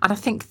 Yeah. And I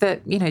think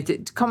that,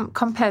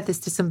 compare this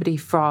to somebody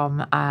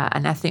from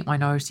an ethnic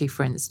minority,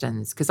 for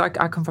instance, because I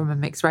come from a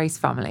mixed race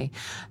family.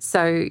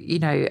 So,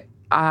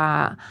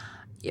 my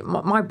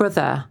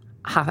brother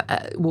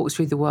walks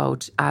through the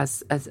world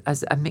as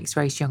a mixed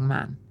race young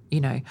man,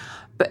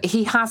 but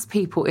he has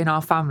people in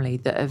our family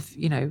that have,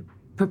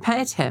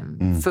 prepared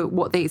him for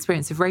what the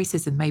experience of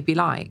racism may be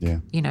like, And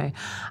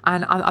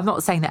I'm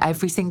not saying that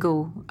every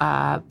single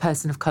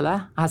person of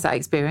colour has that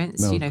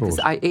experience, because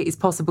it is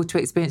possible to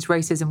experience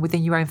racism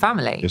within your own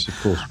family. Yes, of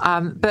course.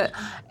 But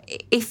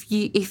if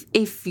you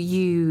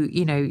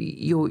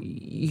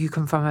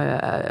come from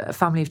a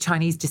family of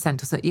Chinese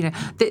descent or something,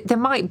 there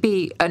might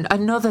be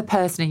another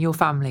person in your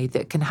family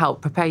that can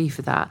help prepare you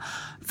for that.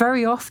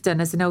 Very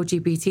often, as an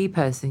LGBT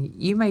person,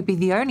 you may be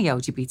the only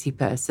LGBT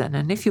person,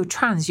 and if you're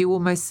trans, you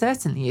almost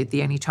certainly are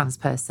the only trans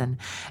person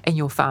in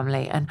your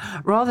family. And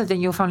rather than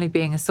your family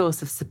being a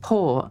source of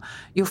support,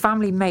 your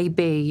family may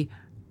be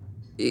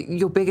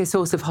your biggest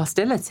source of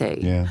hostility.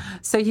 Yeah.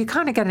 So you're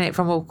kind of getting it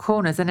from all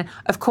corners. And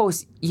of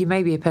course, you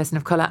may be a person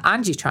of colour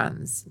and you're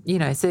trans,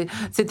 So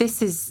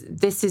this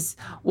is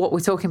what we're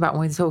talking about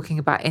when we're talking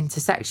about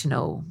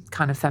intersectional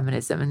kind of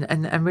feminism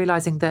and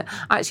realising that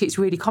actually it's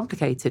really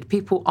complicated.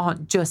 People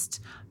aren't just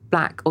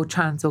black or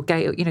trans or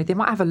gay, they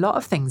might have a lot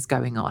of things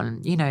going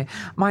on.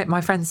 My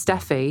friend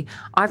Steffi,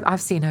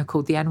 I've seen her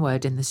called the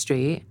N-word in the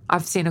street.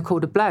 I've seen her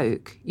called a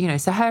bloke,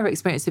 so her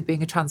experience of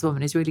being a trans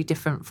woman is really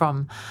different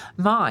from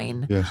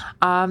mine. Yes.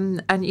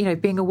 And,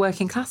 being a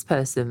working class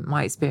person,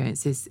 my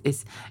experience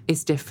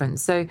is different.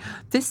 So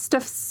this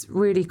stuff's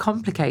really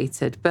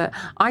complicated, but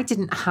I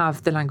didn't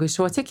have the language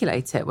to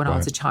articulate it when I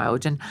was a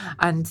child.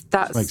 And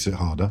that makes it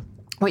harder.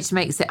 which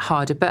makes it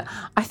harder. But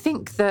I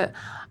think that,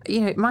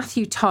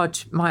 Matthew Todd,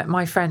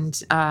 my friend,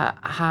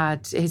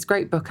 had his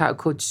great book out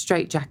called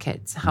Straight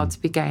Jackets, How to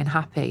Be Gay and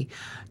Happy,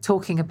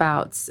 talking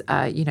about,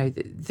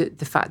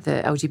 the fact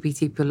that LGBT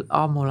people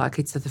are more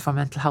likely to suffer from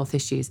mental health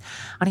issues.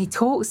 And he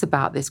talks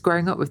about this,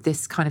 growing up with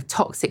this kind of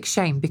toxic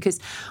shame, because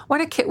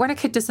when a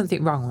kid does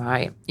something wrong,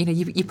 right,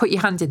 you put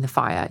your hand in the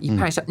fire, your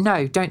parents say,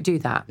 no, don't do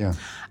that. Yeah.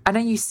 And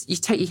then you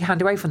take your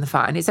hand away from the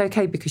fire, and it's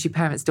okay because your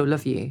parents still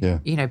love you,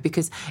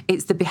 because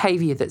it's the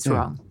behaviour that's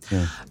wrong.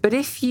 Yeah. But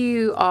if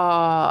you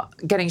are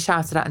getting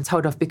shouted at and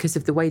told off because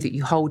of the way that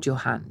you hold your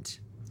hand,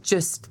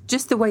 just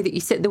the way that you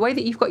sit, the way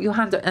that you've got your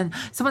hand up, and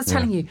someone's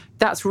telling you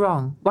that's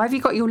wrong. Why have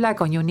you got your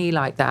leg on your knee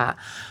like that?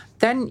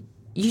 Then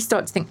you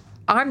start to think,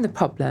 I'm the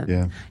problem.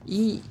 Yeah.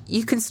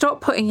 You can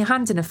stop putting your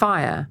hand in a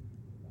fire,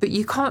 but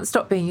you can't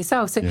stop being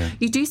yourself. So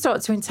you do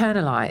start to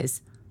internalise,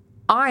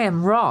 I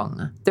am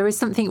wrong. There is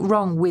something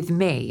wrong with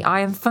me. I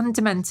am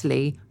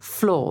fundamentally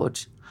flawed.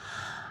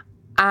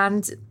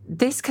 And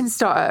this can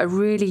start at a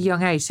really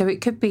young age. So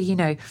it could be,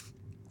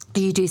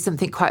 you do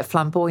something quite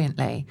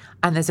flamboyantly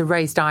and there's a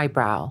raised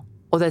eyebrow,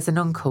 or there's an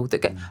uncle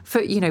that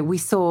we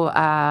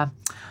saw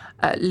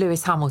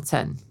Lewis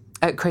Hamilton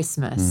at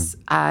Christmas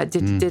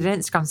did an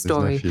Instagram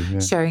story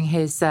showing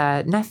his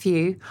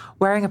nephew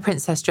wearing a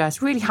princess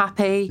dress, really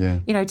happy,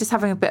 just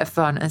having a bit of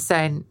fun, and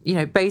saying,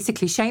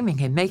 basically shaming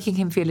him, making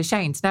him feel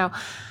ashamed. Now,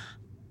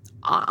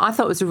 I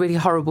thought it was a really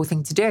horrible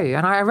thing to do.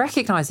 And I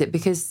recognise it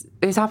because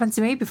it's happened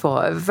to me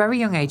before. At a very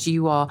young age,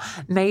 you are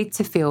made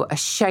to feel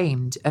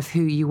ashamed of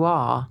who you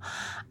are.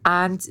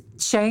 And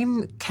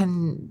shame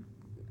can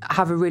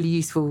have a really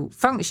useful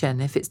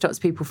function if it stops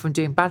people from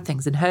doing bad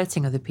things and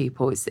hurting other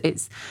people.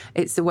 It's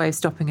a way of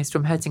stopping us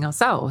from hurting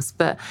ourselves.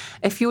 But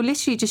if you're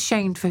literally just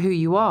shamed for who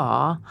you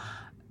are,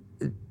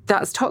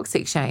 that's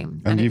toxic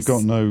shame. And you've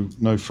got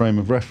no frame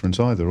of reference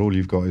either. All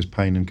you've got is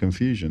pain and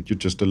confusion. You're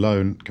just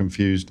alone,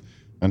 confused,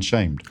 and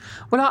shamed.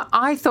 Well,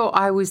 I thought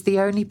I was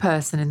the only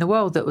person in the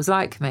world that was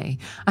like me.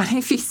 And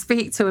if you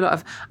speak to a lot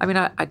of,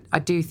 I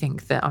do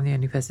think that I'm the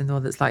only person in the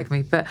world that's like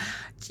me, but,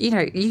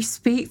 you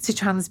speak to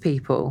trans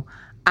people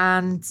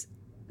and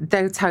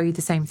they'll tell you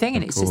the same thing.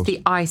 And it's just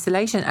the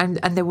isolation. And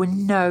there were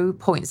no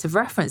points of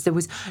reference. There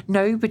was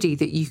nobody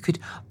that you could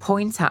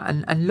point at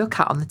and look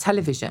at on the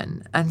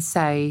television and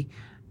say,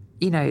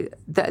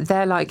 that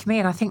they're like me.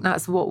 And I think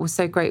that's what was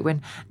so great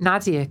when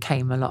Nadia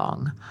came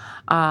along.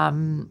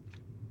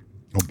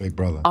 On Big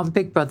Brother. On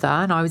Big Brother,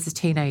 and I was a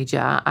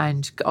teenager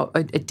and got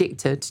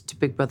addicted to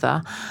Big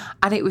Brother,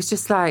 and it was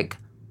just like,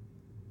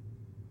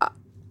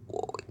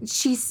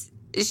 she's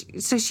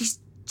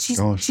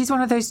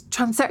one of those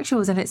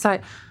transsexuals, and it's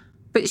like,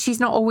 but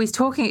she's not always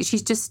talking.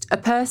 She's just a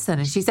person,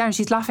 and she's there, and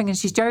she's laughing, and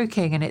she's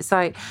joking, and it's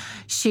like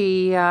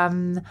she,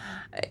 I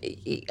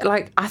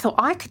thought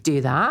I could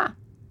do that.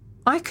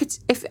 I could,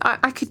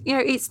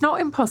 it's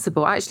not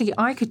impossible. Actually,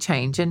 I could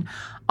change, and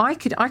I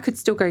could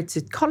still go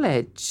to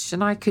college,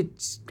 and I could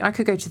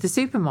go to the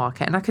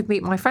supermarket, and I could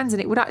meet my friends,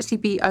 and it would actually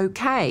be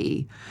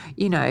okay,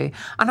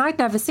 And I'd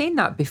never seen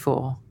that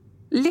before.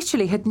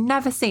 Literally had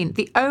never seen.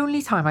 The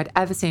only time I'd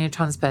ever seen a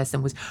trans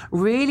person was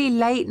really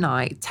late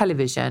night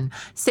television,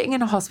 sitting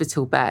in a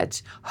hospital bed,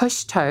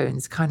 hushed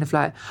tones, kind of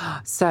like,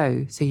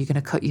 so you're going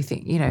to cut your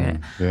thing, Yeah.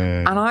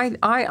 And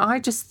I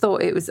just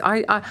thought it was,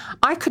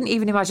 I couldn't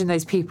even imagine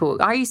those people.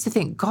 I used to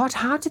think, God,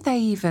 how did they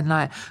even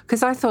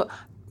because I thought,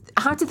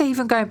 how did they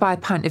even go and buy a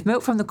pint of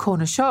milk from the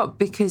corner shop?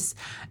 Because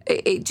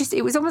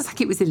it was almost like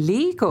it was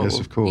illegal, yes,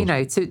 of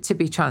course. To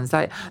be trans.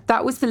 Like,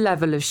 that was the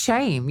level of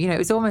shame. It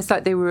was almost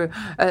like they were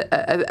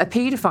a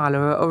paedophile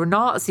or a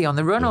Nazi on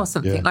the run or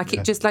something.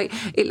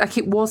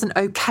 It wasn't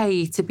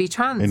okay to be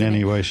trans in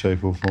any way,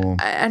 shape, or form.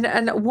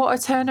 And what a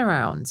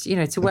turnaround,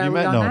 to where we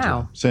are Nigel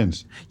now.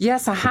 Since?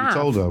 Yes, I have.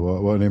 You told her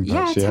what an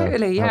impact she had.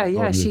 Totally.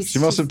 Yeah. She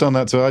must have done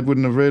that too. I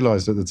wouldn't have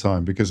realised at the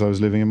time because I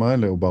was living in my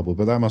own little bubble.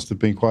 But that must have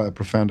been quite a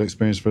profound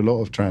experience for a lot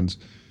of trans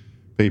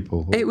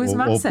people. It was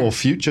massive. Or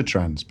future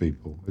trans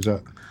people. Is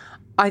that?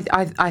 I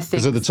think.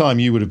 Because at the time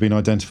you would have been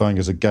identifying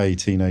as a gay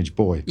teenage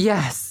boy.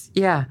 Yes.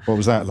 Yeah. What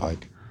was that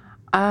like?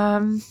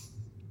 Well,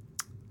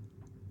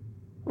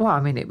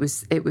 it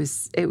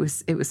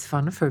was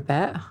fun for a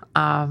bit.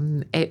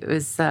 It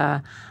was,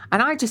 and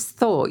I just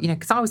thought,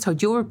 because I was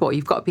told, you're a boy,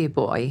 you've got to be a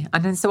boy,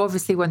 and then so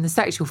obviously when the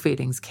sexual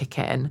feelings kick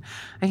in,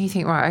 and you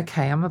think, right,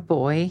 okay, I'm a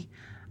boy.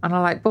 And I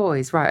like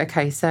boys, right?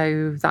 Okay,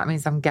 so that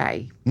means I'm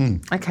gay.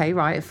 Okay,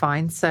 right,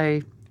 fine.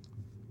 So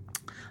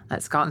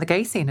let's go out in the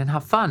gay scene and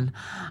have fun.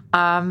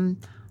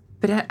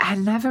 But I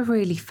never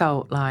really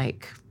felt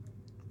like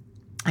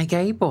a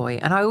gay boy,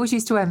 and I always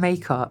used to wear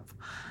makeup.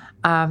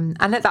 And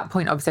at that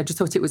point, obviously, I just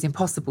thought it was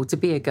impossible to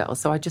be a girl.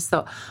 So I just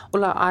thought,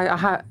 well,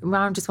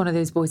 I'm just one of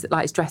those boys that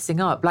likes dressing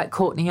up, like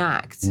Courtney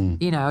Act.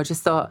 I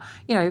just thought,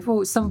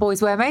 well, some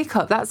boys wear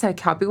makeup. That's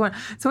okay. I'll be one.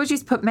 So I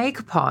just put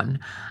makeup on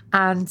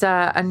and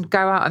go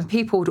out, and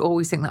people would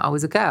always think that I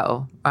was a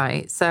girl,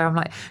 right? So I'm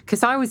like,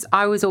 because I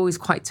was always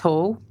quite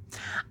tall,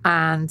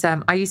 and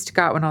I used to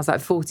go out when I was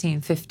like 14,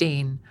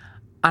 15,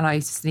 and I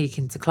used to sneak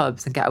into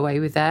clubs and get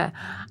away with it,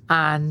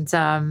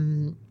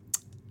 and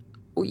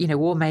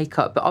wore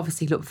makeup, but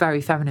obviously looked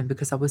very feminine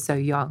because I was so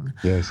young.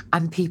 Yes.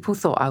 And people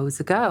thought I was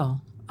a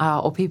girl,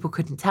 or people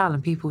couldn't tell,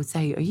 and people would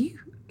say, "Are you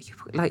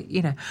like,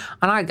 and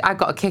I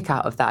got a kick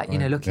out of that,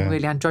 looking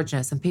really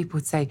androgynous, and people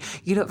would say,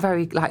 you look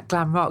very like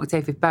glam rock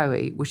David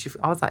Bowie, which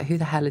I was like, who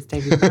the hell is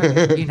David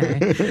Bowie,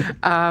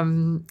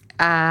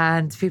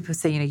 and people would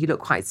say, you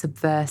look quite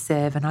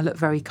subversive, and I look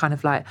very kind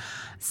of like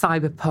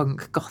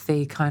cyberpunk,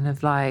 gothy, kind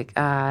of like,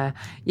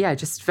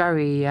 just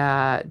very,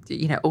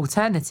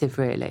 alternative,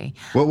 really.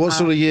 Well, what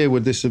sort of year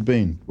would this have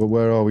been? Well,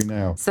 where are we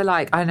now? So,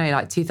 I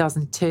know,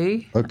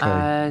 2002,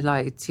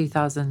 okay,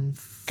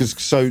 2004.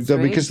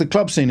 Because the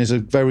club scene is a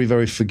very,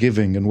 very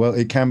forgiving and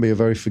it can be a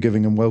very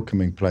forgiving and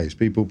welcoming place.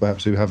 People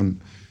perhaps who haven't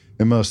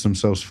immersed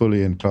themselves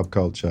fully in club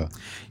culture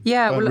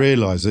don't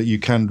realise that you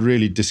can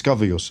really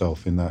discover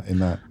yourself in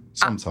that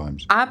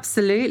sometimes.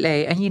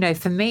 Absolutely. And,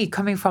 for me,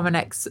 coming from an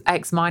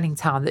ex-mining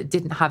town that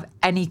didn't have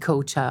any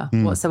culture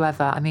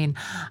whatsoever, I mean,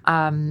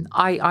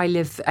 I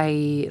live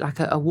a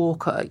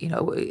walk,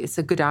 it's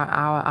a good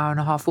hour and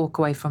a half walk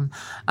away from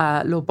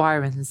Lord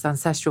Byron's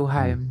ancestral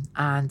home.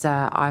 And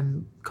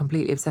I'm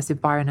completely obsessed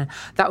with Byron, and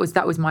that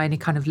was my only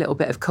kind of little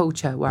bit of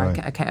culture where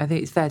I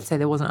think it's fair to say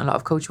there wasn't a lot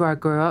of culture where I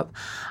grew up,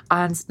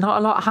 and not a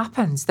lot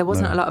happened. There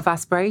wasn't a lot of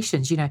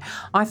aspirations.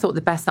 I thought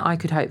the best that I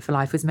could hope for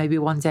life was maybe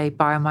one day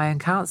buy my own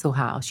council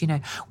house.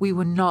 We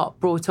were not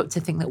brought up to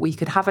think that we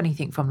could have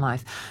anything from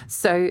life.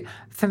 So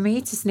for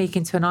me to sneak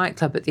into a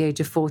nightclub at the age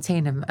of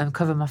 14 and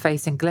cover my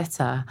face in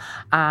glitter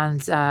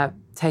and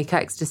take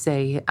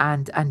ecstasy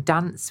and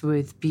dance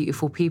with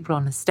beautiful people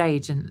on a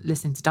stage and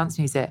listen to dance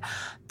music,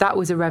 that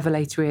was a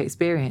revelatory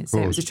experience.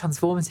 It was a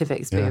transformative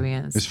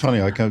experience. Yeah. It's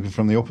funny, I come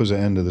from the opposite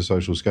end of the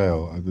social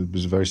scale. I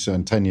was very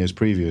certain 10 years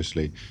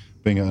previously,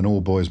 being at an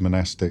all-boys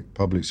monastic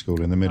public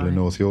school in the middle of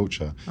North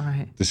Yorkshire,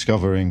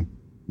 discovering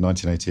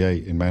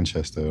 1988 in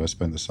Manchester. I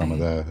spent the summer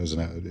there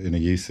in a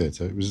youth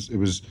theatre. It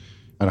was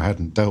and I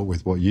hadn't dealt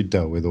with what you'd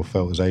dealt with or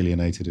felt as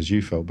alienated as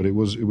you felt, but it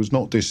was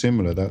not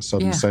dissimilar, that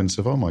sudden sense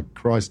of, oh my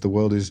Christ, the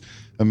world is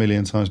a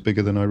million times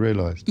bigger than I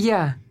realised.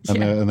 Yeah.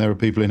 And there are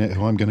people in it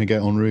who I'm going to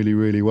get on really,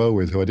 really well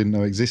with, who I didn't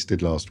know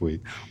existed last week.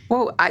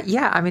 Well,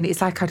 I mean,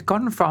 it's like I'd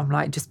gone from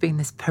just being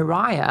this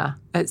pariah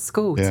at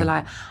school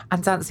to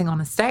I'm dancing on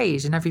a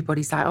stage, and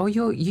everybody's like, oh,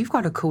 you've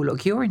got a cool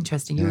look, you're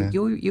interesting,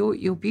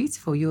 you're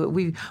beautiful,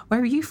 where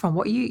are you from?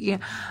 What are you?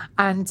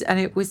 And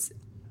it was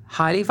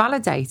highly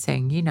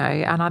validating,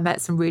 and I met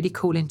some really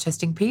cool,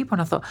 interesting people,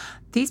 and I thought,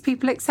 these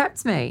people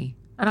accept me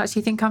and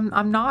actually think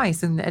I'm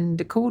nice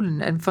and cool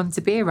and fun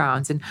to be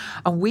around, and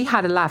we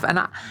had a laugh, and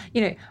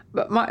me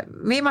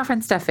and my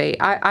friend Steffi,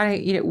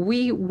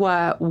 we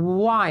were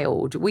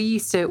wild. We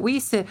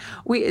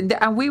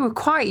were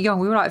quite young.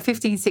 We were like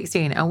 15,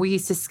 16, and we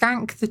used to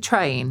skank the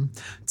train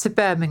to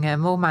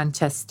Birmingham or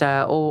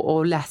Manchester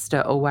or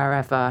Leicester or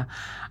wherever.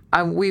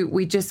 And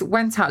we just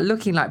went out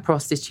looking like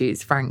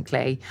prostitutes,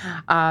 frankly.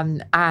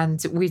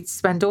 And we'd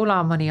spend all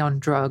our money on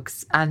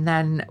drugs, and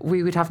then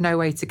we would have no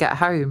way to get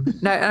home.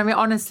 No, I mean,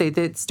 honestly,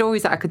 the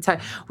stories that I could tell,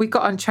 we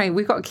got on train,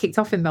 we got kicked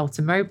off in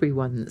Melton Mowbray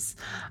once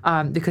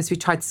because we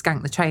tried to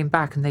skank the train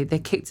back, and they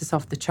kicked us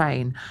off the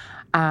train.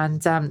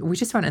 And we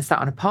just went and sat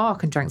on a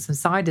park and drank some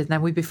cider, and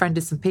then we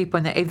befriended some people,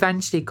 and they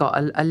eventually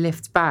got a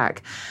lift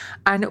back.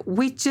 And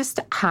we just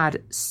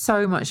had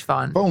so much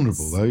fun.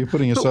 Vulnerable, though. You're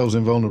putting yourselves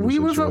in vulnerable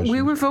situations.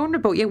 We were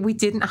vulnerable. Yeah, we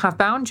didn't have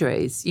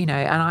boundaries,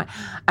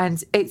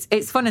 and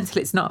it's fun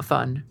until it's not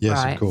fun. Yes,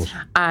 right? Of course.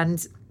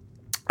 And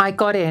I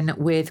got in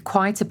with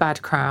quite a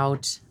bad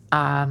crowd.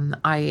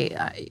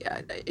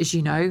 As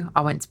you know,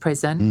 I went to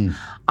prison.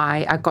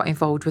 I got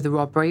involved with a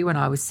robbery when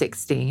I was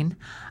 16.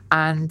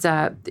 And,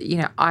 I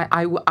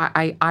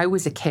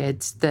was a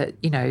kid that,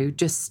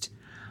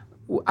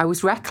 I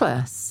was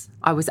reckless.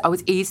 I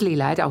was easily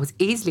led. I was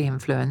easily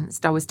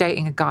influenced. I was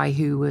dating a guy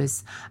who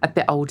was a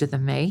bit older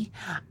than me.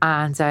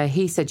 And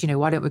he said,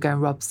 why don't we go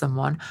and rob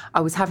someone?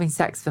 I was having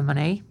sex for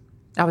money.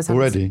 I was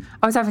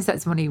having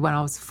sex for money when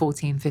I was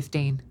 14,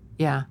 15.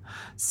 Yeah.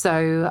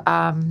 So,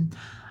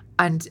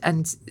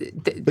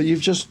 but you've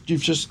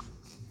just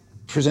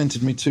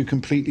presented me two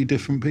completely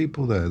different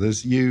people there.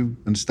 There's you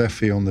and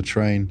Steffi on the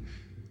train,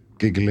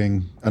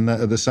 giggling, and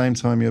at the same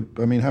time,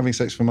 having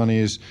sex for money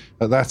is,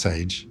 at that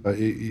age,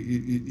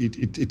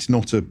 it's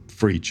not a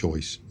free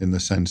choice in the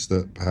sense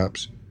that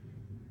perhaps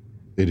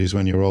it is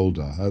when you're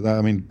older. At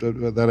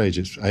that age,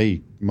 it's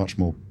much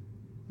more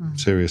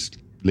serious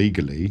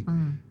legally.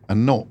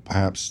 And not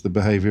perhaps the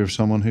behaviour of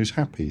someone who's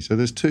happy. So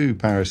there's two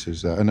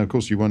Parises there. And of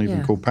course, you weren't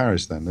even called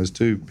Paris then. There's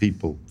two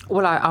people.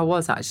 Well, I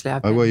was actually.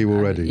 Were you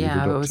already?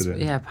 Yeah, I was.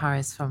 Yeah,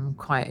 Paris from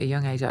quite a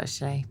young age,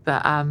 actually.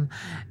 But and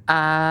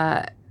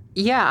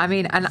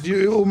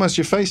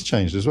your face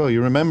changed as well.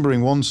 You're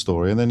remembering one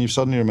story, and then you've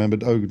suddenly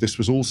remembered, oh, this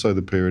was also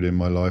the period in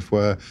my life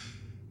where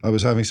I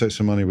was having sex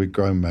for money with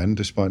grown men,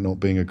 despite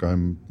not being a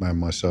grown man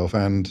myself,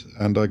 and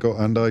I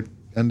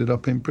ended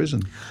up in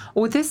prison.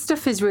 Well, this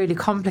stuff is really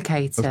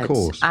complicated. Of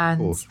course.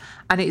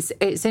 And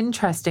it's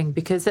interesting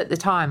because at the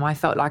time I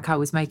felt like I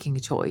was making a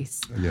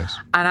choice. Yes.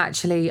 And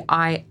actually,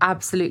 I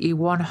absolutely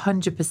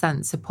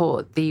 100%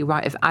 support the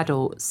right of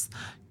adults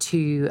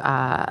to,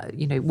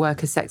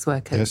 work as sex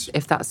workers,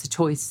 if that's the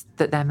choice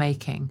that they're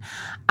making.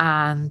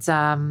 And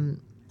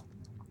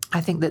I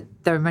think that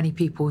there are many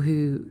people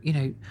who,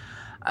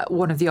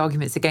 one of the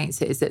arguments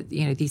against it is that,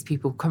 these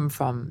people come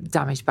from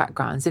damaged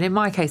backgrounds. And in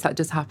my case, that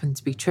does happen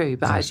to be true.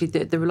 But actually,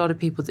 there are a lot of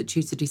people that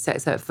choose to do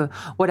sex work for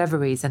whatever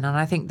reason. And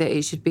I think that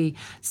it should be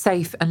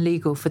safe and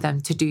legal for them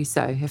to do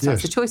so if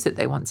that's the choice that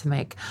they want to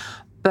make.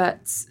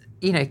 But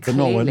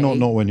clearly, but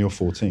not when you're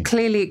 14.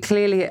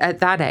 Clearly, at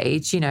that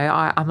age,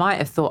 I might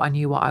have thought I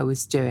knew what I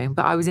was doing,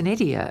 but I was an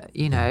idiot,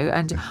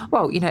 And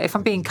if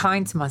I'm being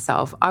kind to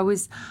myself, I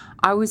was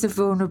a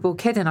vulnerable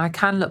kid, and I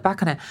can look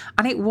back on it,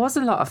 and it was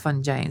a lot of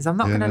fun, James. I'm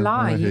not going to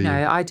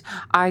lie.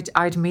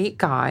 I'd meet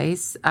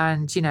guys,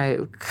 and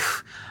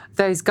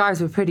those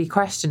guys were pretty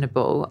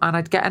questionable, and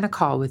I'd get in a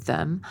car with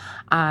them,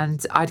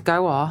 and I'd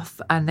go off,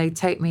 and they'd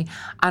take me,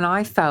 and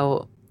I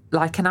felt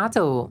like an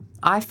adult.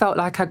 I felt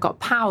like I got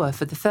power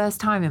for the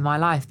first time in my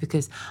life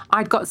because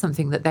I'd got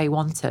something that they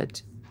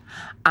wanted.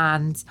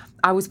 And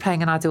I was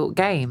playing an adult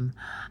game.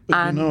 But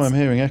and I'm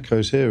hearing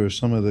echoes here of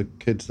some of the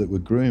kids that were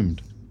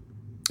groomed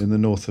in the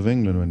north of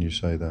England when you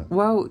say that.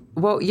 Well,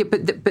 yeah,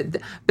 but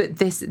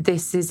this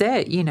is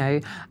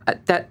it,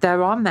 that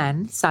there are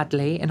men,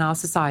 sadly, in our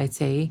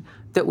society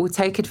that will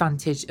take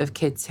advantage of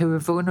kids who are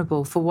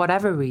vulnerable for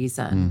whatever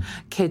reason.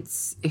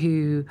 Kids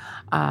who,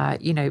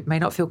 may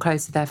not feel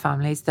close to their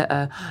families. That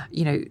are,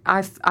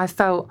 I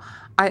felt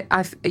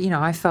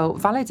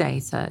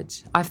validated.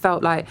 I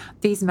felt like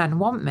these men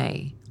want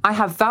me. I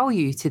have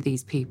value to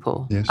these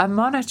people, a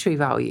monetary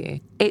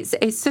value.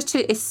 It's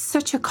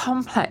such a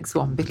complex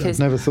one because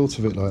I've never thought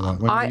of it like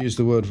that. When you use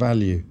the word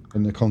value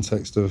in the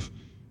context of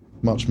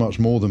much, much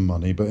more than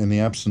money, but in the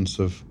absence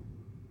of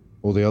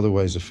all the other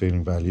ways of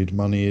feeling valued,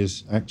 money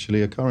is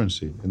actually a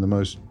currency in the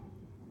most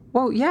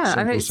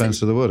simple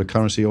sense of the word, a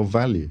currency of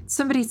value.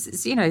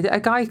 Somebody's, a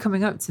guy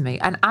coming up to me,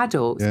 an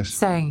adult,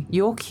 saying,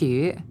 "You're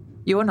cute,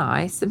 you're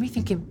nice," and me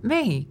thinking,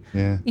 me,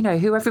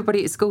 who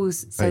everybody at school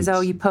says, hates.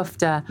 "Oh, you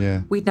puffed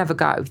her. We'd never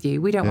go out with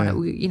you. We don't want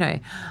to,"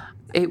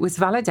 It was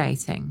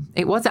validating.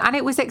 It was, and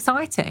it was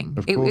exciting.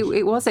 It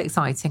was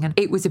exciting, and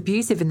it was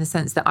abusive in the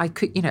sense that I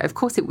could, of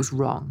course, it was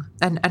wrong,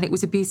 and it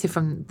was abusive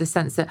from the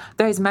sense that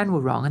those men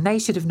were wrong and they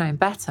should have known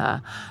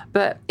better.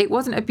 But it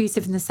wasn't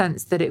abusive in the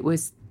sense that it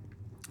was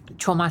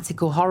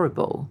traumatic or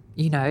horrible.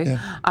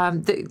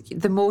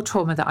 The more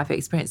trauma that I've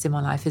experienced in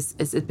my life has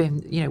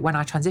been, when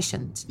I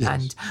transitioned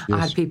and I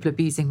had people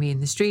abusing me in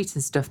the street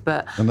and stuff.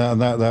 But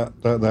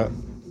that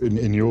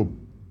in your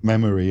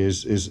memory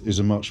is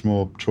a much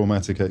more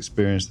traumatic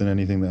experience than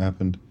anything that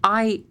happened.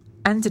 I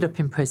ended up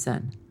in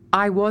prison.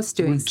 I was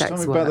doing sex work.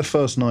 Tell me about the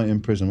first night in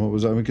prison. What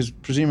was that? Because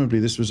presumably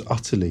this was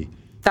utterly...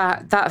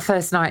 That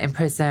first night in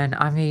prison,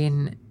 I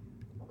mean,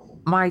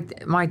 my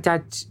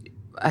dad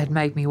had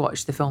made me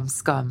watch the film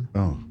Scum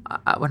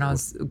when I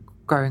was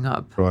growing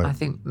up. Right. I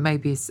think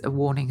maybe it's a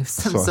warning of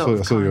some sort.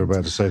 I thought you were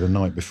about to say the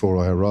night before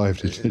I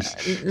arrived.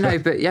 No,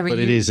 but I mean... But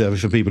it is,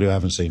 for people who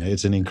haven't seen it,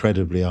 it's an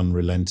incredibly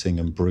unrelenting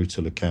and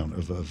brutal account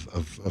of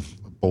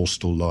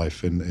Borstal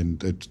life in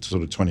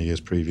sort of 20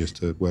 years previous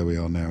to where we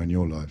are now in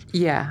your life.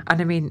 Yeah,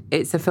 and I mean,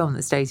 it's a film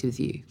that stays with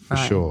you. For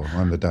sure.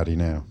 I'm the daddy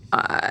now.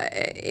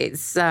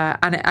 It's a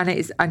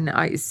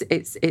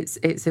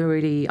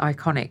really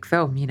iconic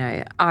film.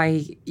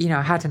 I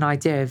had an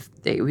idea of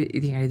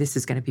this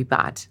is going to be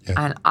bad,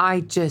 and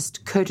I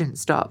just couldn't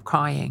stop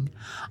crying.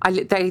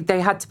 They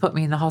had to put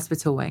me in the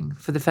hospital wing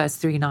for the first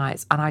 3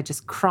 nights, and I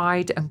just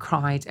cried and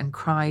cried and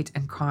cried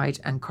and cried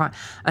and cried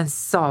and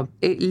sobbed.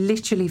 It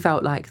literally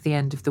felt like the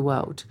end of the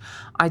world.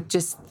 I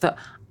just thought,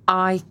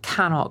 I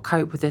cannot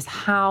cope with this.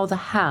 How the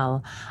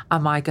hell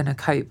am I going to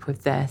cope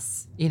with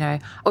this?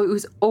 It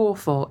was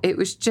awful. It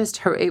was just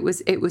it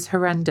was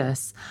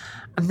horrendous.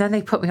 And then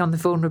they put me on the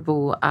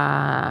vulnerable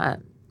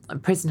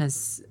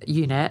prisoners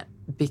unit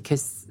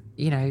because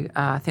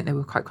I think they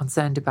were quite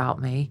concerned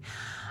about me.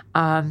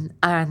 And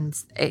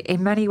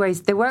in many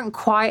ways, there weren't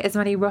quite as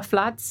many rough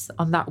lads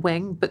on that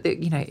wing, but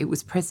it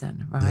was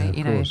prison, right?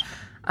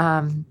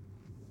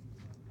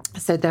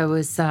 So there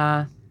was,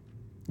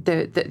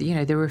 there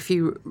were a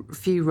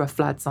few rough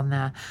lads on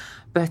there,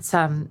 but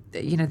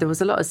there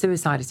was a lot of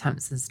suicide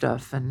attempts and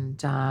stuff,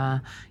 and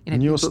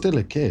and you're still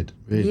a kid,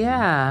 really.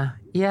 Yeah,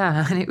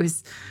 and it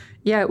was.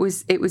 Yeah, it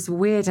was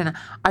weird, and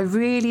I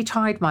really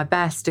tried my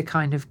best to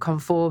kind of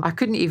conform. I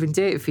couldn't even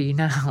do it for you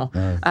now,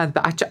 no.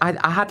 But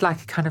I had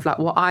like a kind of like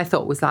what I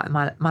thought was like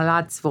my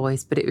lad's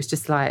voice, but it was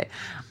just like,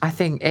 I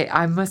think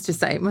I must just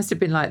say it must have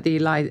been like the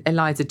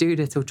Eliza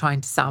Doolittle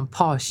trying to sound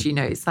posh.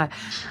 It's like,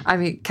 I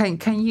mean,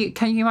 can you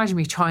imagine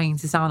me trying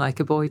to sound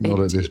like a boy? Not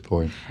at this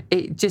point.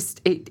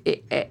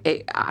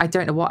 I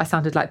don't know what I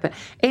sounded like, but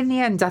in the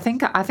end, I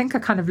think I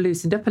kind of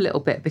loosened up a little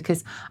bit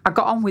because I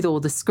got on with all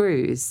the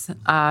screws.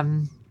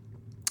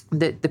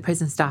 the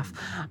prison staff,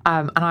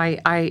 and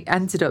I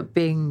ended up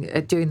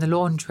doing the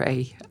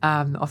laundry.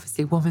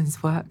 Obviously,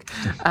 woman's work.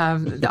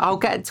 I'll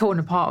get torn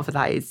apart for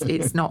that.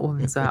 It's not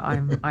woman's work.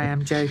 I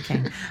am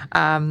joking.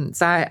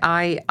 So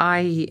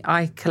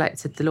I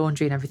collected the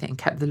laundry and everything, and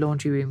kept the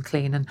laundry room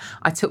clean, and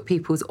I took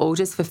people's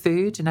orders for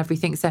food and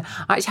everything. So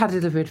I actually had a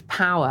little bit of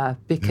power,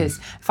 because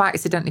if I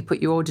accidentally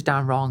put your order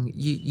down wrong,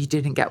 you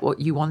didn't get what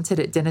you wanted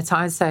at dinner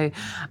time. So,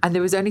 and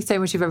there was only so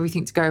much of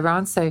everything to go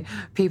around. So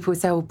people would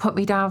say, "Well, put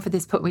me down for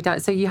this, put me down."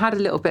 So you had a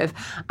little bit of,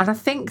 and I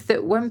think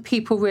that when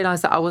people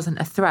realised that I wasn't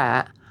a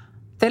threat,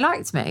 they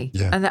liked me,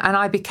 and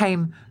I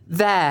became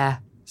their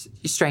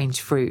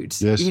strange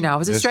fruit. Yes. I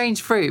was a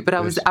strange fruit, but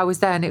I was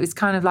there, and it was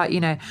kind of like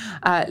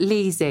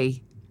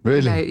Leezy.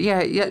 Really?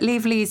 Yeah,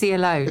 leave Leezy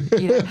alone.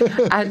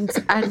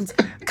 And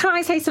can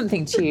I say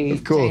something to you?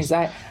 Of course.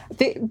 James?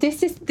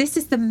 This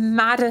is the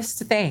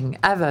maddest thing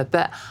ever,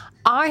 but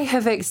I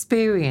have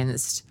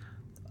experienced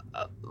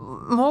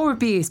more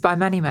abuse by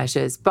many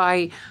measures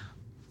by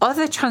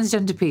other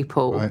transgender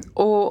people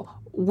or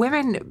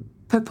women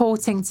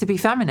purporting to be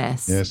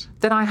feminists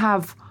than I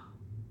have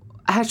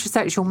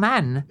heterosexual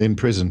men in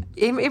prison.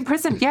 In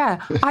prison, yeah.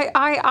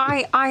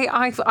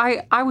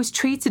 I was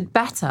treated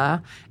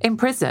better in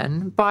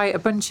prison by a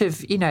bunch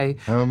of young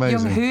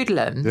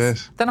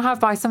hoodlums than I have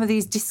by some of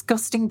these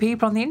disgusting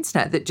people on the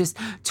internet that just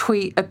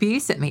tweet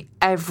abuse at me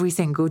every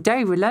single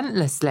day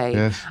relentlessly.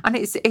 And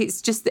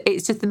it's just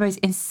the most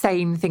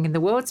insane thing in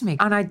the world to me.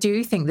 And I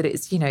do think that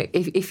it's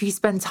if you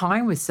spend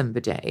time with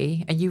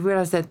somebody and you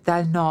realise that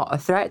they're not a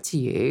threat to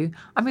you,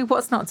 I mean,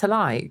 what's not to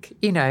like?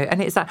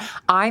 And it's like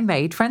I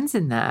made friends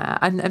in there,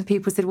 and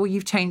people said, "Well,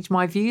 you've changed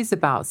my views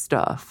about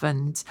stuff,"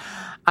 and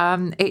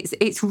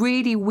it's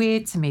really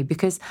weird to me,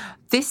 because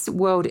this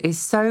world is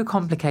so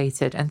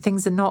complicated and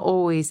things are not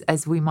always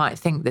as we might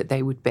think that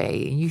they would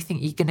be. And you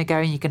think you're going to go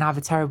and you're going to have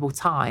a terrible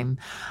time.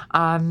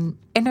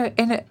 In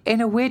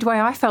a weird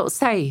way, I felt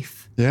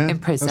safe in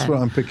prison. That's what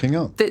I'm picking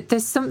up.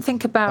 There's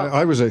something about.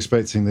 I was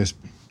expecting this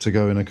to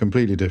go in a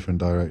completely different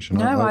direction.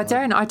 No, I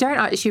don't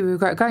actually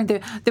regret going.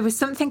 There was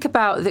something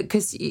about that,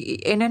 because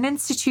in an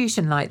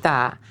institution like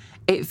that,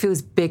 it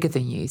feels bigger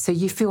than you. So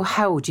you feel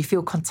held, you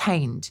feel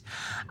contained.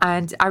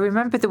 And I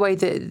remember the way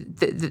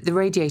that the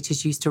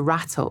radiators used to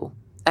rattle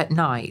at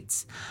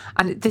night.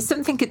 And there's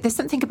something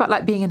about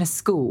like being in a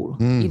school,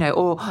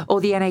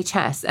 or the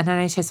NHS, an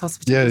NHS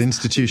hospital. Yeah,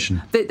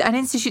 institution. An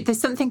institute.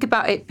 There's something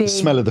about it being the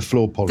smell of the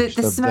floor polish.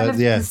 The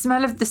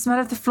smell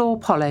of the floor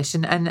polish,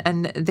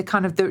 and the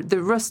kind of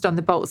the rust on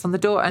the bolts on the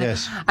door.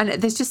 And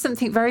there's just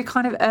something very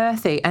kind of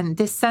earthy, and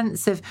this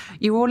sense of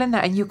you're all in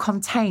there and you're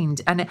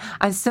contained, and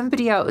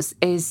somebody else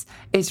is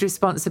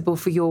responsible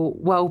for your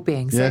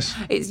well-being. So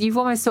you've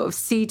almost sort of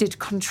ceded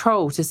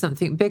control to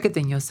something bigger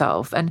than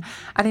yourself, and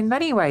in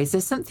many ways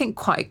there's something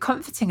quite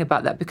comforting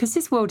about that, because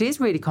this world is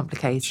really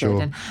complicated,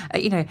 and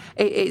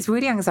it's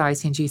really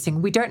anxiety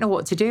inducing. We don't know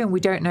what to do, and we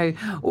don't know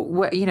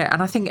what,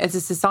 and I think as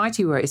a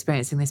society we're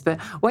experiencing this. But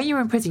when you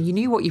were in prison, you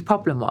knew what your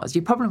problem was.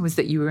 Your problem was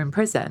that you were in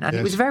prison, and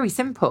it was very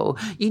simple.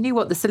 You knew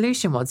what the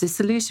solution was. The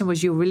solution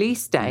was your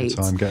release date.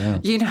 Time, get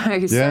out.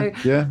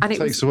 And it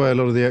takes away a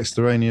lot of the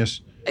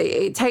extraneous.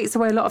 It takes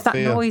away a lot of that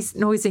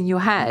noise in your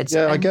head.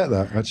 Yeah, I get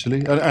that,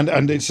 actually.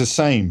 And it's the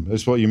same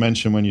as what you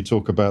mentioned when you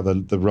talk about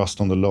the rust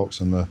on the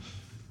locks and the...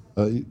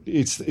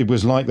 it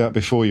was like that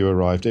before you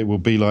arrived. It will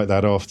be like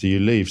that after you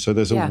leave. So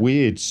there's a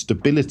weird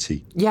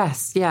stability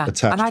attached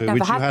and I'd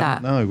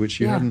to it, which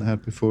you hadn't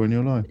had before in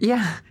your life.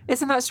 Yeah,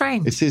 isn't that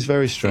strange? It is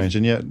very strange,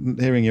 and yet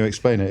hearing you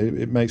explain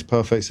it makes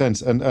perfect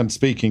sense. And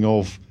speaking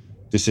of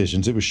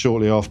decisions, it was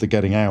shortly after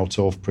getting out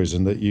of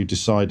prison that you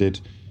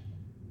decided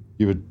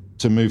you would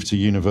to move to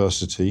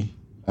university,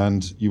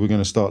 and you were going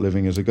to start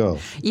living as a girl.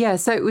 Yeah,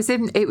 so it was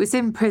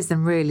in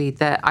prison really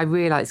that I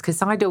realised,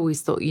 because I'd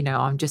always thought,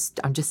 I'm just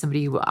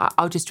somebody who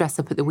I'll just dress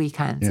up at the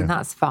weekends and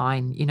that's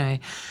fine, And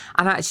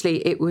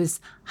actually, it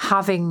was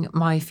having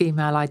my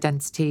female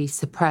identity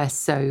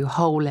suppressed so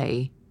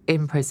wholly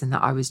in prison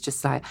that I was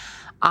just like,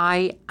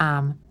 I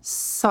am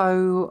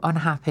so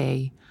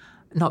unhappy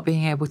not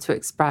being able to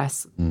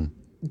express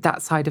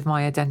that side of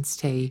my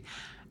identity.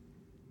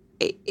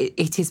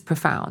 It is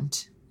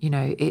profound.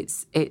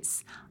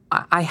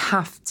 I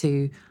have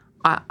to.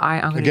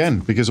 I'm again,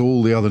 because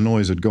all the other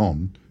noise had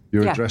gone.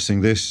 You're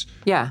addressing this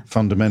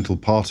fundamental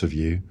part of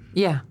you.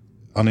 Yeah.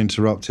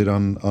 Uninterrupted.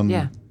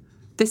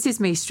 This is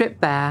me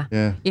stripped bare.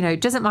 Yeah. It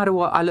doesn't matter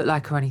what I look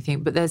like or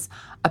anything, but there's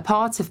a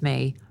part of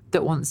me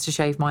that wants to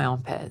shave my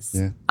armpits.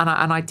 Yeah.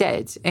 And I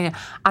did. And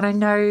I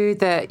know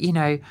that,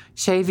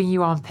 shaving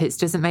your armpits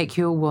doesn't make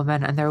you a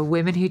woman, and there are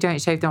women who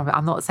don't shave their armpits.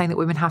 I'm not saying that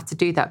women have to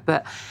do that,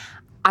 but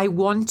I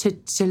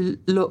wanted to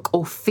look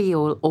or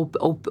feel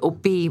or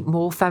be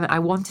more feminine. I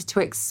wanted to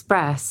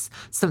express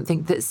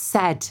something that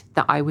said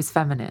that I was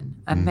feminine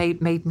and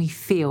made me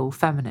feel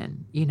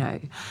feminine,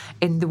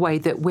 in the way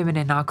that women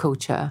in our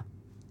culture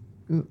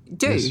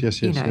do.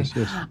 Yes.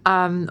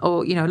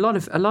 Or a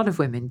lot of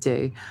women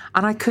do,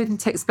 and I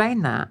couldn't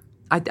explain that.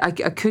 I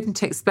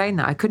couldn't explain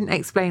that. I couldn't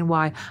explain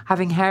why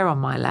having hair on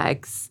my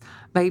legs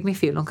made me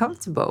feel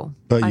uncomfortable.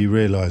 But you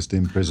realised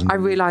in prison. I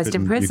realised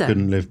in prison. You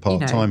couldn't live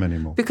part-time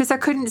anymore. Because I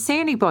couldn't see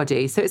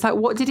anybody. So it's like,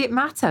 what did it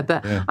matter?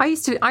 But I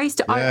used to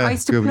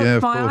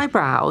pluck my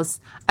eyebrows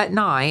at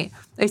night.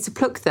 I used to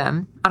pluck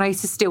them, and I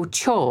used to steal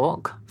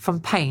chalk from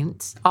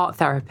paint, art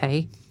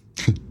therapy.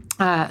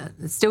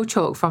 Still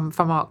chalk from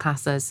art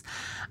classes,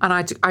 and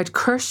I'd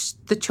crush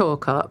the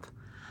chalk up,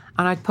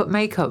 and I'd put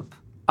makeup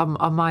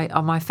on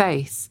my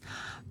face,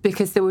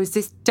 because there was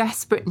this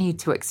desperate need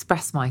to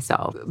express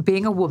myself.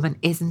 Being a woman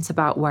isn't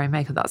about wearing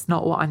makeup. That's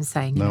not what I'm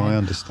saying. No, I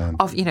understand.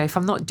 If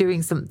I'm not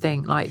doing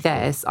something like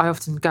this, I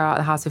often go out of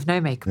the house with no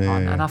makeup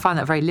on, and I find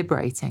that very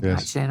liberating,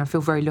 actually. And I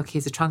feel very lucky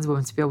as a trans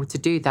woman to be able to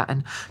do that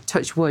and,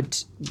 touch wood,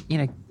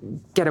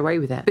 get away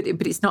with it.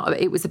 But it's not.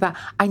 It was about,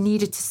 I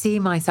needed to see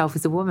myself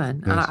as a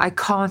woman, and I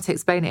can't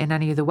explain it in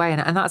any other way.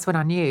 And that's when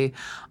I knew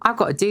I've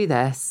got to do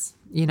this,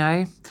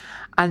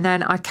 And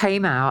then I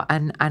came out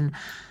and.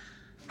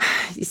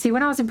 You see,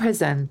 when I was in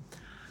prison,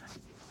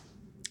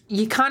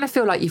 you kind of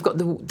feel like you've got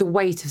the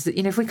weight of,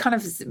 if we kind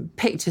of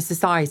picture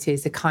society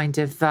as a kind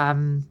of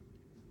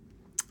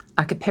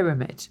like a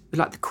pyramid,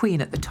 with like the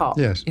queen at the top.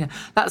 Yes.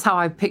 That's how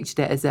I pictured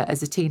it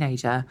as a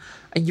teenager.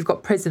 And you've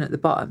got prison at the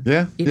bottom.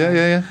 Yeah.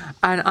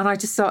 And I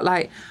just thought,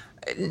 like,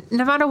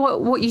 no matter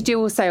what you do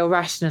or say or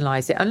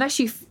rationalise it, unless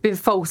you've been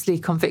falsely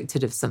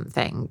convicted of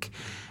something,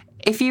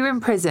 if you're in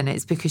prison,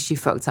 it's because you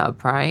fucked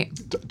up, right?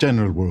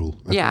 General rule.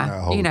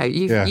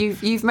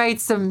 You've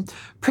made some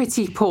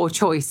pretty poor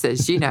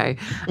choices,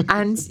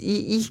 and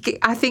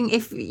I think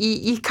if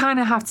you kind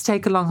of have to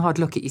take a long, hard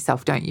look at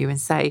yourself, don't you, and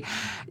say,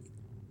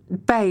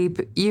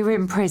 babe, you're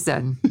in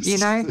prison,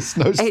 There's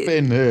no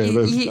spin here.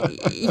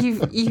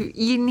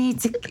 You need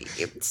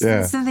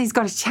to, something's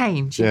got to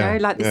change,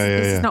 like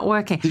this is not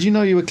working. Did you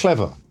know you were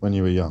clever when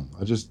you were young?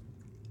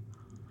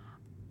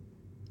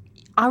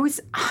 I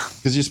was...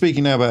 Because you're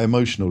speaking now about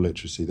emotional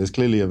literacy. There's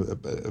clearly a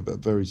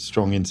very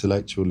strong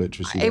intellectual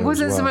literacy there. It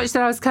wasn't so much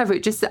that I was clever.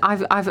 It just that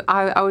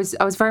I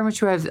was very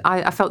much aware of...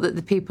 I felt that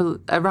the people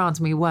around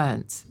me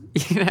weren't.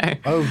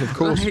 Oh, of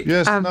course. Like,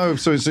 yes. No.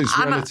 So it's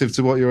relative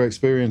to what your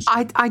experience.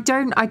 I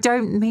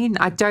don't mean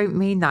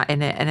that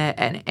in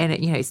it.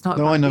 It's not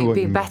about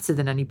being better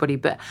than anybody.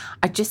 But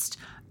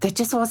there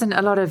just wasn't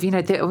a lot of, there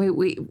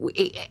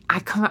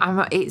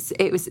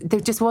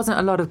just wasn't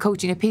a lot of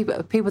culture.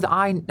 People that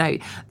I know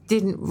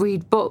didn't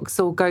read books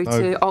or go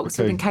to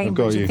Oxford and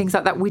Cambridge and things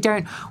like that. We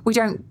don't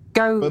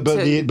go.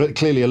 But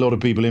clearly, a lot of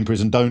people in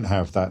prison don't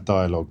have that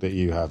dialogue that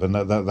you have, and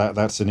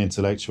that's an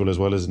intellectual as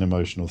well as an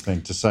emotional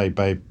thing to say,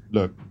 babe,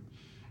 look.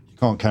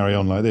 Can't carry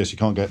on like this. You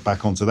can't get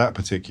back onto that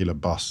particular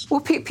bus.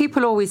 Well,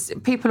 people always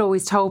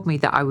told me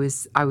that I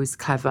was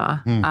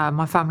clever.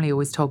 My family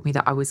always told me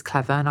that I was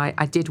clever, and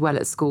I did well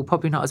at school.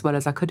 Probably not as well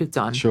as I could have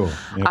done. Sure,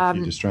 a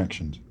few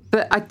distractions.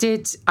 But I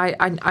did. I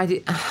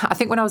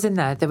think when I was in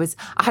there,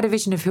 I had a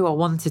vision of who I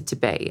wanted to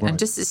be, and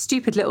just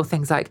stupid little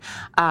things like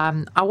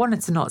I wanted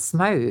to not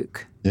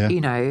smoke.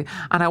 And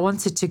I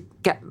wanted to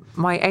get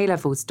my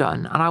A-levels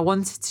done, and I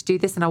wanted to do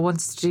this, and I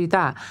wanted to do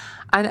that.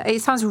 And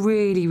it sounds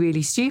really,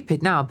 really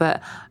stupid now,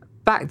 but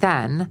back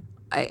then,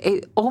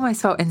 it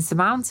almost felt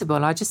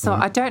insurmountable. I just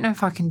thought, I don't know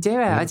if I can do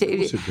it. I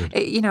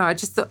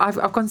just thought,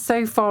 I've gone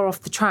so far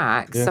off the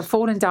tracks. I've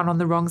fallen down on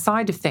the wrong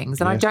side of things,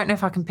 and I don't know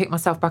if I can pick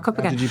myself back up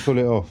again. How did you pull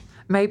it off?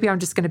 Maybe I'm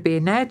just going to be a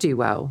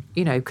ne'er-do-well,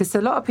 because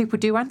a lot of people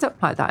do end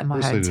up like that in my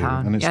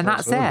hometown. And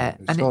that's it.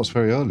 It starts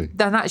very early.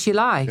 Then that's your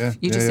life. Yeah.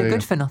 You're just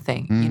good for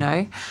nothing,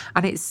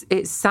 and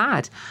it's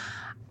sad.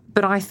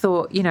 But I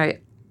thought,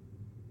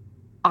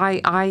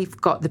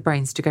 I've got the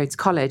brains to go to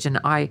college, and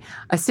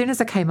as soon as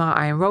I came out,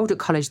 I enrolled at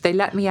college. They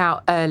let me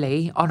out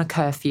early on a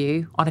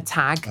curfew, on a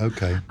tag.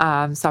 Okay.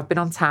 So I've been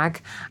on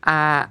tag,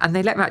 and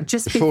they let me out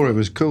just before it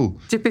was cool.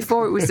 Just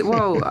before it was,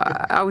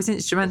 I was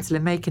instrumental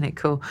in making it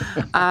cool.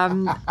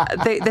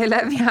 They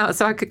let me out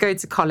so I could go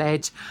to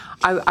college.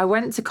 I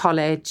went to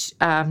college.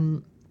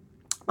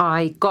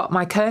 I got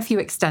my curfew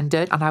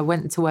extended, and I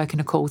went to work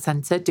in a call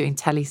centre doing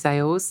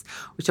telesales,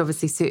 which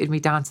obviously suited me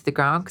down to the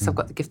ground because I've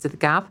got the gift of the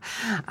gab.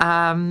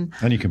 And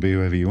you can be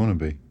whoever you want to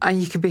be. And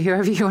you can be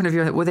whoever you want to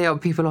be. Well,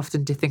 people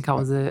often did think I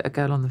was a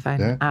girl on the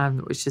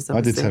phone, which is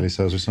obviously... I did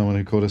telesales with someone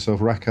who called herself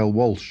Raquel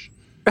Walsh.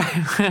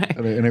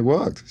 and it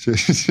worked. She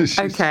used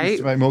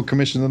to make more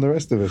commission than the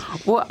rest of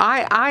us. Well,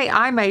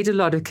 I made a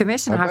lot of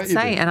commission, I have to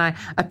say, and I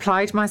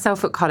applied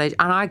myself at college,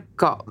 and I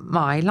got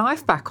my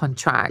life back on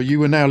track. But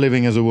you were now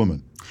living as a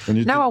woman.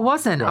 I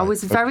wasn't. Right, I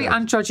was a very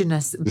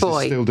androgynous boy. This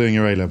is still doing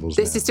your A-levels.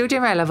 This is still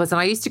doing my A-levels,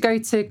 and I used to go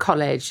to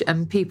college,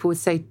 and people would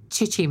say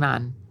 "chichi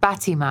man,"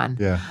 "batty man."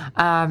 Yeah.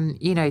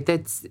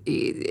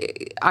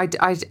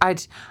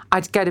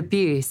 I'd get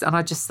abuse, and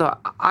I just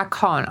thought, I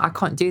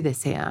can't do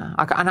this here.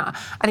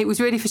 And it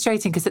was really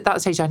frustrating because at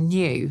that stage I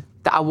knew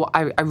that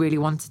I really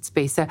wanted to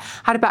be. So I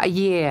had about a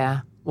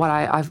year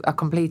I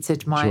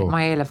completed my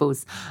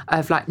A-levels,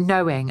 of like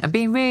knowing and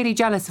being really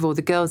jealous of all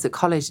the girls at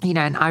college, you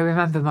know. And I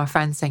remember my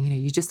friends saying, you know,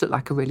 you just look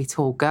like a really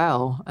tall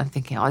girl, and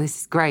thinking, oh,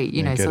 this is great,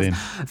 you know. So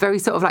very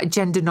sort of like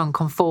gender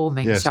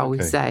non-conforming, shall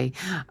we say.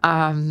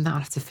 I'll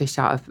have to fish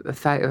out a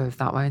photo of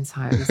that, won't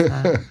I?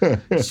 It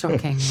was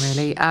shocking,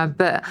 really.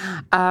 But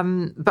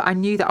I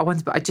knew that I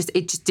wanted, but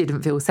it just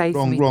didn't feel safe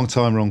for me. Wrong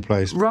time, wrong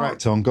place.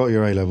 Cracked on, got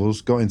your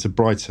A-levels, got into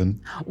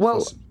Brighton.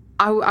 Well,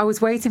 I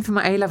was waiting for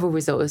my A-level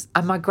results,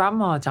 and my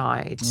grandma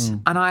died.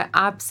 And I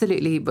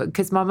absolutely,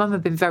 because my mum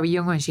had been very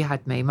young when she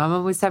had me. My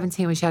mum was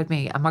 17 when she had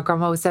me, and my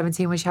grandma was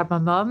 17 when she had my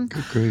mum.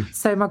 Good grief.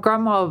 So my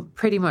grandma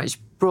pretty much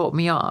brought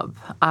me up.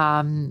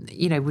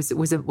 You know,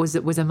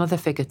 was a mother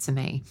figure to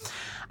me,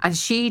 and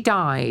she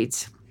died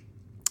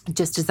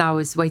just as I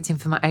was waiting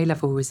for my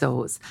A-level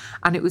results.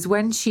 And it was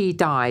when she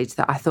died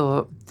that I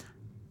thought,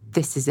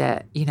 this is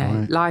it, you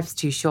know, life's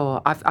too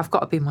short. I've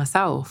got to be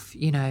myself,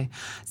 you know.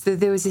 So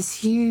there was this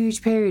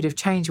huge period of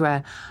change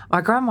where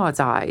my grandma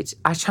died.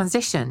 I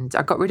transitioned.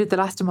 I got rid of the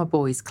last of my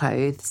boys'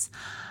 clothes,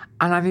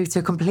 and I moved to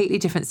a completely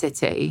different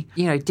city,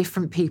 you know,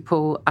 different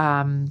people.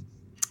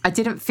 I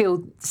didn't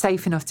feel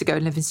safe enough to go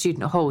and live in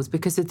student halls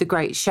because of the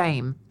great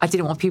shame. I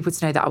didn't want people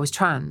to know that I was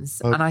trans,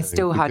 and I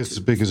still had...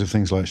 Because of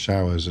things like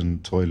showers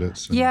and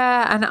toilets.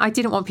 And I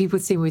didn't want people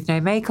to see me with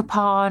no makeup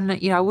on.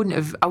 You know, I wouldn't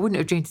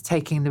have dreamed of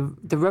taking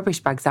the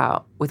rubbish bags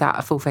out without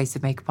a full face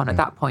of makeup on. At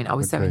that point, I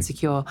was so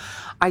insecure.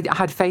 I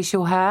had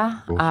facial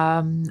hair. You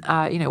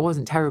know, it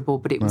wasn't terrible,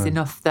 but it was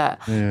enough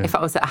that if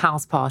I was at a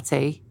house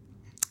party,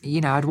 you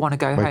know, I'd want to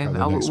go home.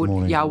 I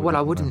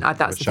wouldn't.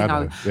 That's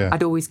the thing.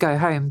 I'd always go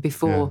home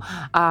before.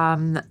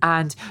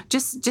 And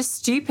just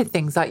stupid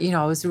things like, you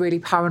know, I was really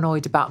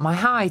paranoid about my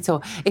height,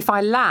 or if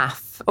I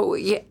laugh or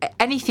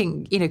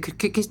anything, you know,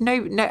 because no,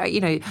 you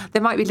know,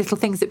 there might be little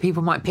things that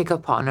people might pick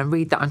up on and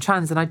read that I'm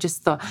trans. And I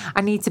just thought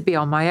I need to be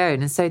on my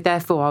own. And so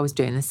therefore I was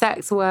doing the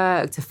sex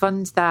work to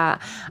fund that.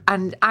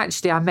 And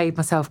actually I made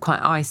myself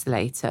quite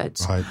isolated.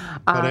 Right.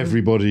 But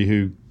everybody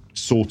who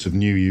sort of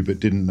knew you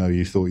but didn't know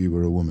you thought you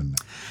were a woman.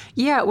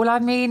 Yeah, well, I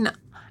mean,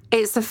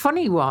 it's a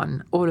funny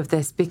one, all of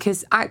this,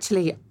 because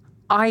actually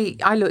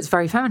I looked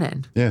very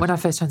feminine when I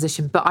first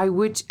transitioned, but I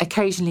would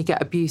occasionally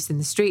get abuse in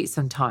the streets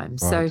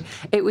sometimes. Right. So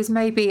it was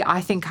maybe, I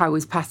think I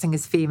was passing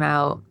as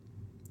female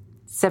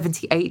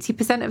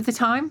 70-80% of the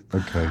time.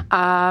 Okay.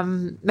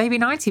 Maybe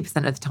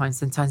 90% of the time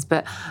sometimes,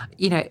 but,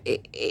 you know,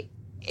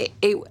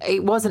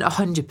 it wasn't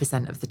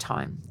 100% of the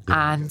time.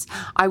 And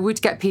I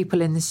would get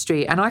people in the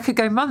street, and I could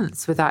go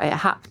months without it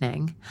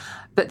happening,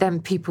 but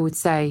then people would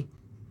say,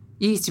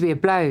 you used to be a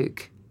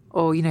bloke,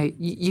 or, you know,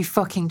 you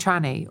fucking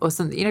tranny, or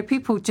something. You know,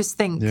 people just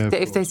think that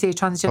if they see a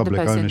transgender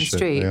person in the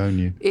street,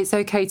 it's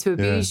okay to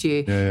abuse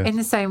you. In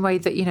the same way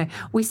that, you know,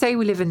 we say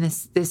we live in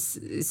this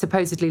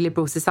supposedly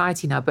liberal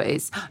society now, but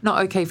it's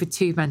not okay for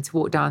two men to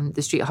walk down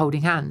the street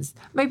holding hands.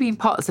 Maybe in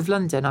parts of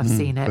London I've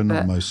seen it. But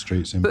not most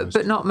streets.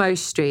 But not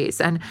most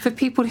streets. And for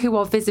people who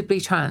are visibly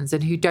trans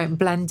and who don't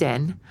blend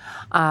in,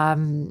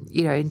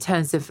 you know, in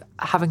terms of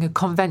having a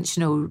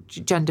conventional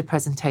gender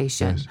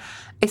presentation,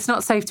 it's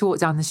not safe to walk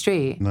down the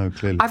street. No,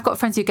 clearly. I've got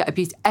friends who get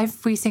abused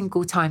every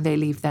single time they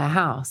leave their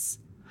house.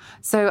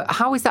 So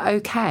how is that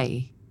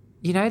okay?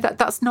 You know,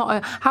 that's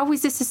not how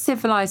is this a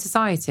civilized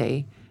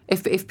society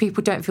if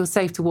people don't feel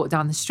safe to walk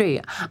down the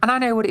street? And I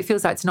know what it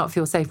feels like to not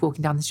feel safe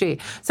walking down the street.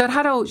 So I'd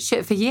had all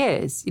shit for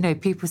years. You know,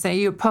 people saying,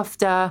 you're a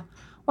puffer.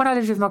 When I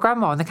lived with my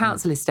grandma on the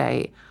council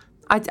estate,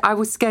 I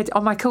was scared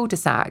on my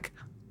cul-de-sac.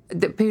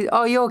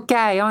 Oh, you're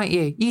gay, aren't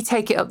you? You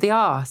take it up the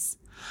arse.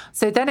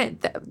 So then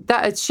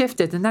that had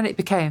shifted, and then it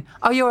became,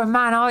 oh, you're a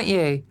man, aren't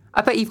you?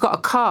 I bet you've got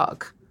a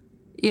cock.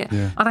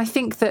 Yeah. And I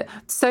think that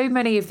so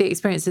many of the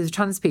experiences of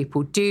trans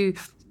people do,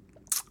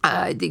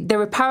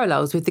 there are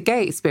parallels with the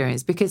gay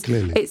experience, because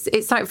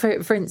it's like, for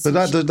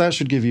instance... But that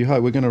should give you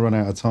hope. We're going to run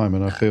out of time,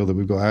 and I feel that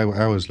we've got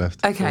hours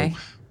left. Okay.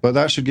 But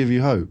that should give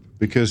you hope,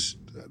 because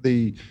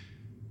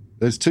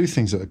there's two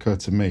things that occur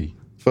to me.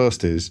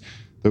 First is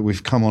that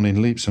we've come on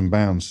in leaps and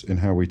bounds in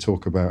how we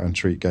talk about and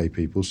treat gay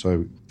people,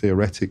 so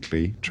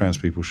theoretically trans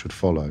people should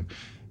follow.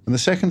 And the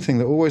second thing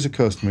that always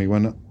occurs to me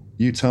when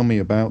you tell me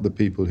about the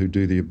people who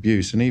do the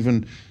abuse, and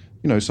even,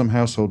 you know, some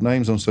household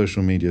names on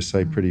social media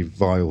say pretty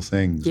vile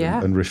things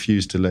and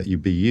refuse to let you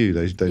be you.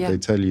 They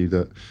tell you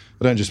that,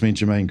 I don't just mean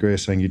Germaine Greer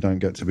saying you don't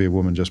get to be a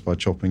woman just by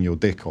chopping your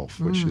dick off,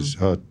 which is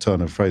her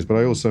turn of phrase, but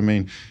I also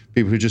mean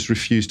people who just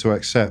refuse to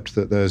accept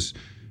that there's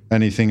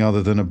anything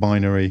other than a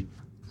binary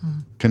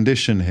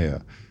condition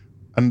here.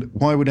 And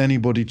why would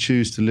anybody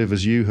choose to live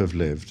as you have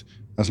lived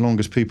as long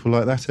as people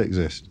like that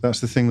exist?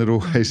 That's the thing that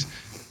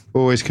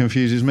always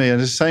confuses me.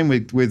 And it's the same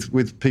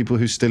with people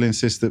who still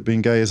insist that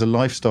being gay is a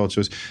lifestyle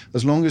choice.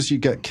 As long as you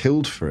get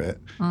killed for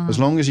it, as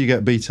long as you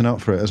get beaten up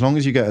for it, as long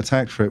as you get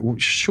attacked for it, well,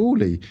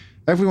 surely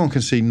everyone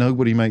can see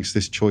nobody makes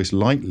this choice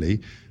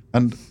lightly.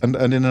 And in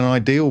an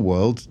ideal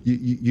world,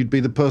 you'd be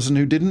the person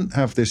who didn't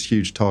have this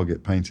huge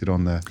target painted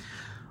on their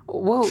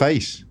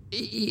face.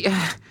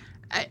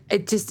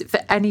 it just for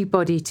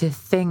anybody to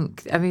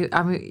think. I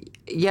mean,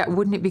 yeah,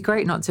 wouldn't it be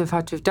great not to have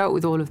had to have dealt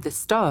with all of this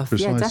stuff?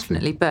 Precisely. Yeah,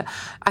 definitely. But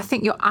I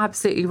think you're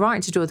absolutely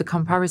right to draw the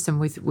comparison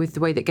with the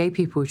way that gay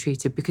people were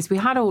treated, because we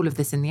had all of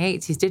this in the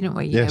 80s, didn't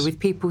we? You know, with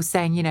people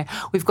saying, you know,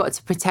 we've got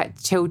to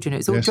protect children. It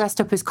was all dressed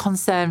up as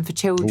concern for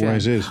children.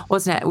 Always is,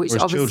 wasn't it? Which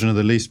obviously, children are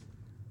the least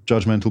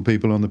judgmental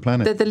people on the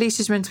planet. The least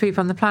judgmental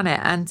people on the planet.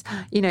 And,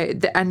 you know,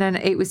 and then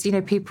it was, you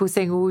know, people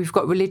saying, well, we've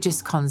got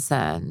religious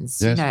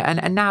concerns, you know,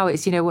 and now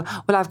it's, you know, well,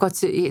 I've got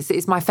to,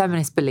 it's my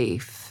feminist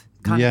belief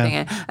kind of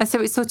thing. And so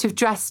it's sort of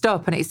dressed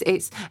up and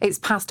it's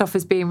passed off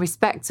as being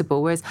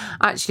respectable. Whereas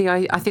actually,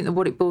 I think that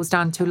what it boils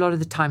down to a lot of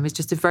the time is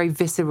just a very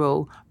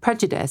visceral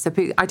prejudice. So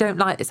I don't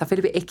like this. I feel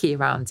a bit icky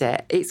around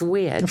it. It's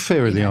weird.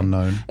 Fear of the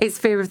unknown. It's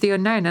fear of the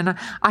unknown. And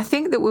I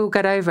think that we'll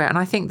get over it. And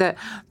I think that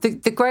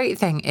the great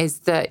thing is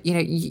that, you know,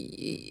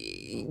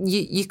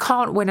 you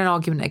can't win an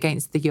argument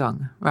against the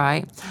young,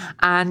 right?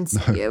 And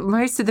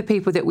most of the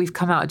people that we've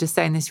come out just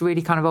saying this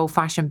really kind of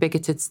old-fashioned,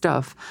 bigoted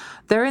stuff,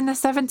 they're in their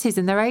 70s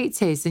and their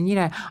 80s. And, you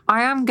know,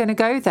 I am going to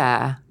go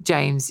there,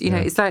 James. You know,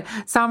 it's like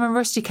Salman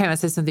Rushdie came out and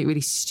said something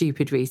really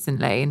stupid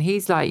recently. And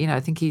he's like, you know, I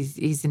think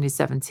he's in his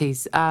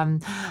 70s.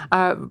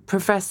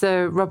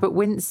 Professor Robert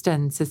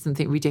Winston says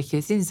something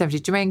ridiculous. He's in his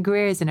 70s. Germaine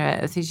Greer's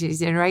I think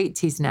she's in her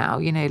 80s now.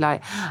 You know,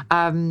 like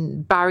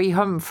Barry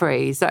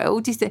Humphries. Like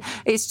all these,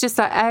 it's just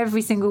like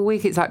every single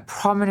week it's like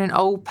prominent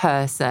old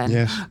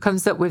person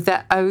comes up with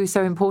their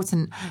so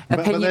important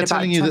opinion but they're about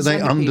telling you that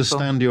they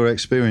understand people. your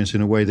experience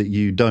in a way that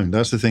you don't.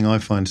 That's the thing I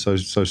find so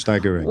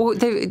staggering. Well,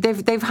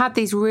 they've had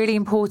these really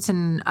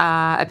important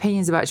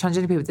opinions about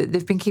transgender people that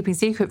they've been keeping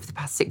secret for the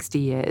past 60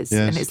 years.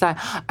 And it's like,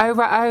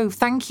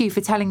 thank you for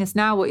telling us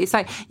now. It's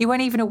like you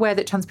weren't even aware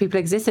that trans people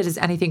existed as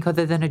anything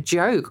other than a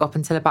joke up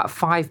until about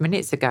 5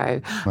 minutes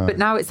ago. No. But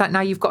now it's like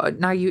now we've got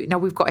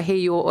to hear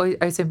your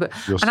and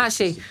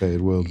actually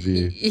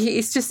worldview.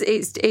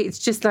 It's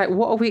just like,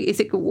 what are we?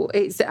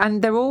 It's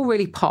and they're all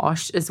really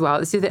posh as well.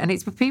 And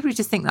it's people who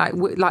just think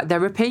like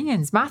their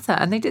opinions matter,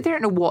 and they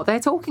don't know what they're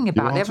talking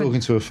about. You're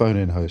talking to a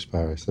phone-in host,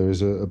 Paris. There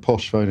is a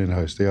posh phone-in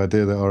host. The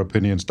idea that our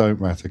opinions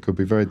don't matter could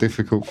be very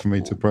difficult for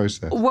me to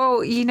process.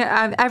 Well, you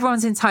know,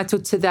 everyone's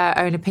entitled to their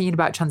own opinion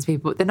about trans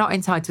people, but they're not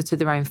entitled to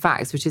their own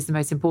facts, which is the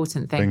most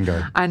important thing.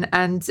 Bingo.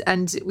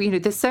 And you know,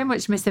 there's so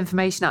much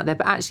misinformation out there.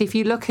 But actually, if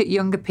you look at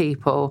younger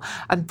people,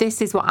 and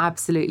this is what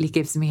absolutely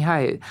gives me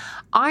hope,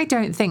 I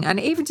don't think, and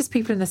even just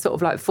people in the sort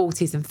of like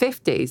 40s and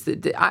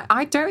 50s,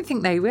 I don't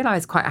think they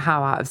realise quite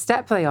how out of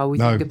step they are with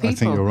younger people. I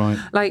think you're right.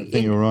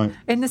 You're right.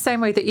 In the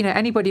same way that, you know,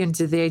 anybody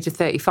under the age of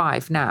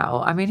 35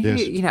 now, I mean,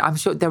 you know, I'm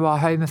sure there are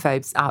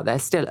homophobes out there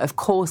still. Of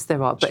course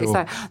there are. But it's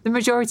like the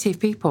majority of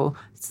people,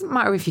 it doesn't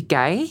matter if you're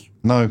gay.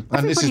 No,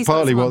 and this is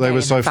partly what they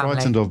were so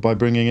frightened of by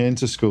bringing it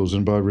into schools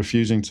and by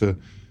refusing to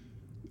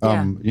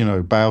you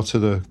know, bow to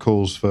the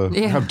calls for,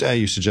 how dare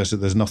you suggest that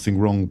there's nothing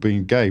wrong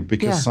being gay,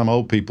 because some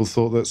old people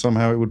thought that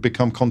somehow it would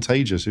become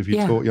contagious if you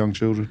taught young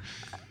children.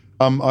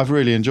 I've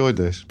really enjoyed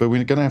this, but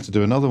we're going to have to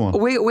do another one.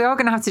 We are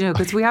going to have to do it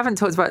because we haven't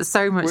talked about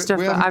so much stuff.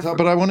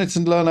 But I wanted to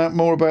learn out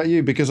more about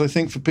you, because I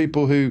think for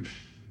people who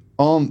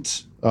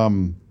aren't...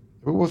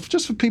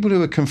 just for people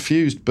who are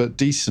confused but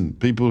decent,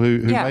 people who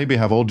maybe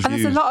have odd views. And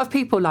there's a lot of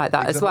people like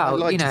that as well. I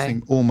like to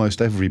think almost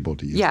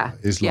everybody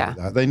is like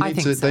that.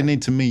 They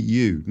need to meet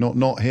you,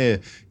 not here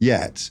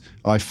yet.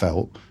 I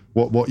felt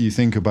what you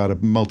think about a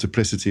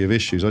multiplicity of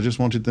issues. I just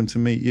wanted them to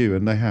meet you,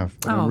 and they have.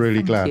 And I'm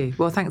really glad. You.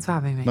 Well, thanks for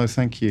having me. No,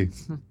 thank you.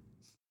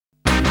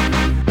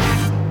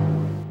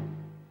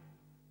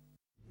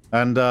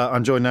 And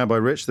I'm joined now by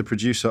Rich, the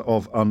producer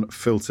of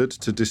Unfiltered,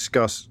 to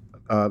discuss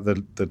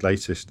the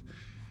latest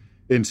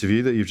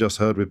interview that you've just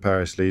heard with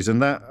Paris Lees.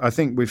 And that, I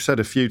think we've said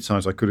a few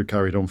times, I could have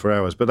carried on for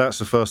hours, but that's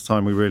the first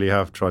time we really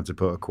have tried to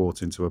put a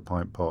quart into a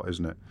pint pot,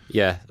 isn't it?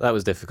 Yeah, that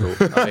was difficult.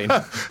 I mean,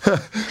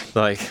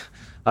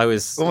 I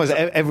was... Almost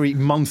every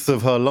month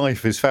of her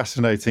life is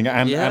fascinating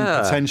and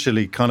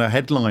potentially kind of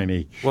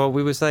headliney. Well,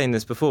 we were saying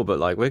this before, but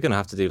we're going to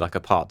have to do a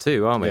part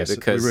 2, aren't we? Yes,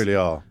 because we really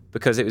are.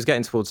 Because it was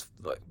getting towards...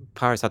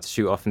 Paris had to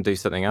shoot off and do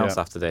something else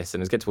after this, and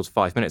it was getting towards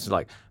 5 minutes. It was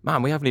like,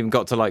 man, we haven't even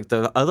got to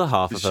the other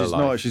half of her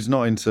life. She's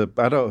not into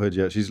adulthood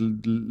yet. She's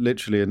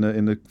literally in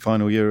the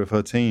final year of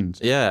her teens.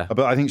 Yeah.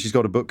 But I think she's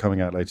got a book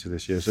coming out later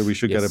this year, so we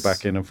should get her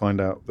back in and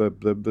find out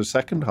the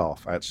second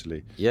half,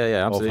 actually,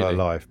 absolutely, of her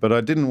life. But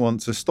I didn't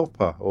want to stop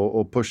her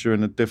or push her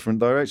in a different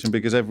direction,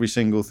 because every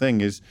single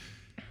thing is...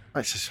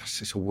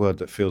 It's a word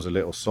that feels a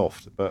little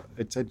soft, but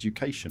it's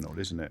educational,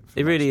 isn't it?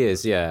 It really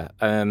is, yeah.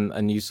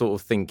 And you sort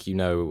of think you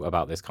know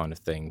about this kind of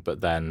thing, but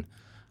then,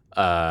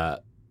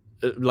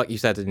 like you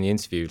said in the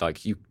interview,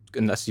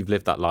 unless you've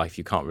lived that life,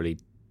 you can't really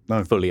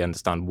fully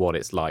understand what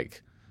it's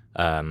like.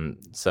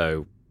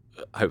 So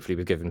hopefully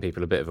we've given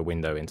people a bit of a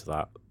window into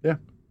that. Yeah.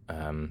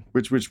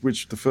 Which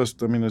the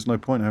first, I mean, there's no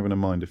point having a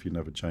mind if you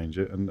never change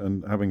it,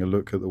 and having a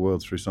look at the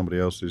world through somebody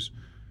else's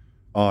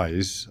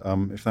eyes,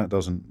 if that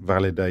doesn't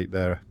validate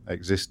their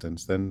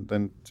existence, then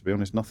to be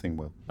honest, nothing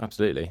will.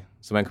 Absolutely.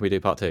 So when can we do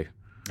part 2?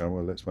 Oh,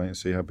 well, let's wait and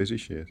see how busy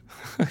she is.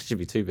 She'll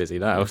be too busy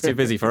now. It's too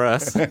busy for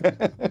us.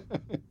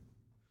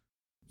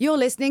 You're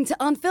listening to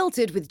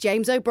Unfiltered with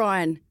James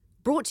O'Brien,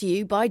 brought to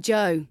you by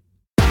Joe.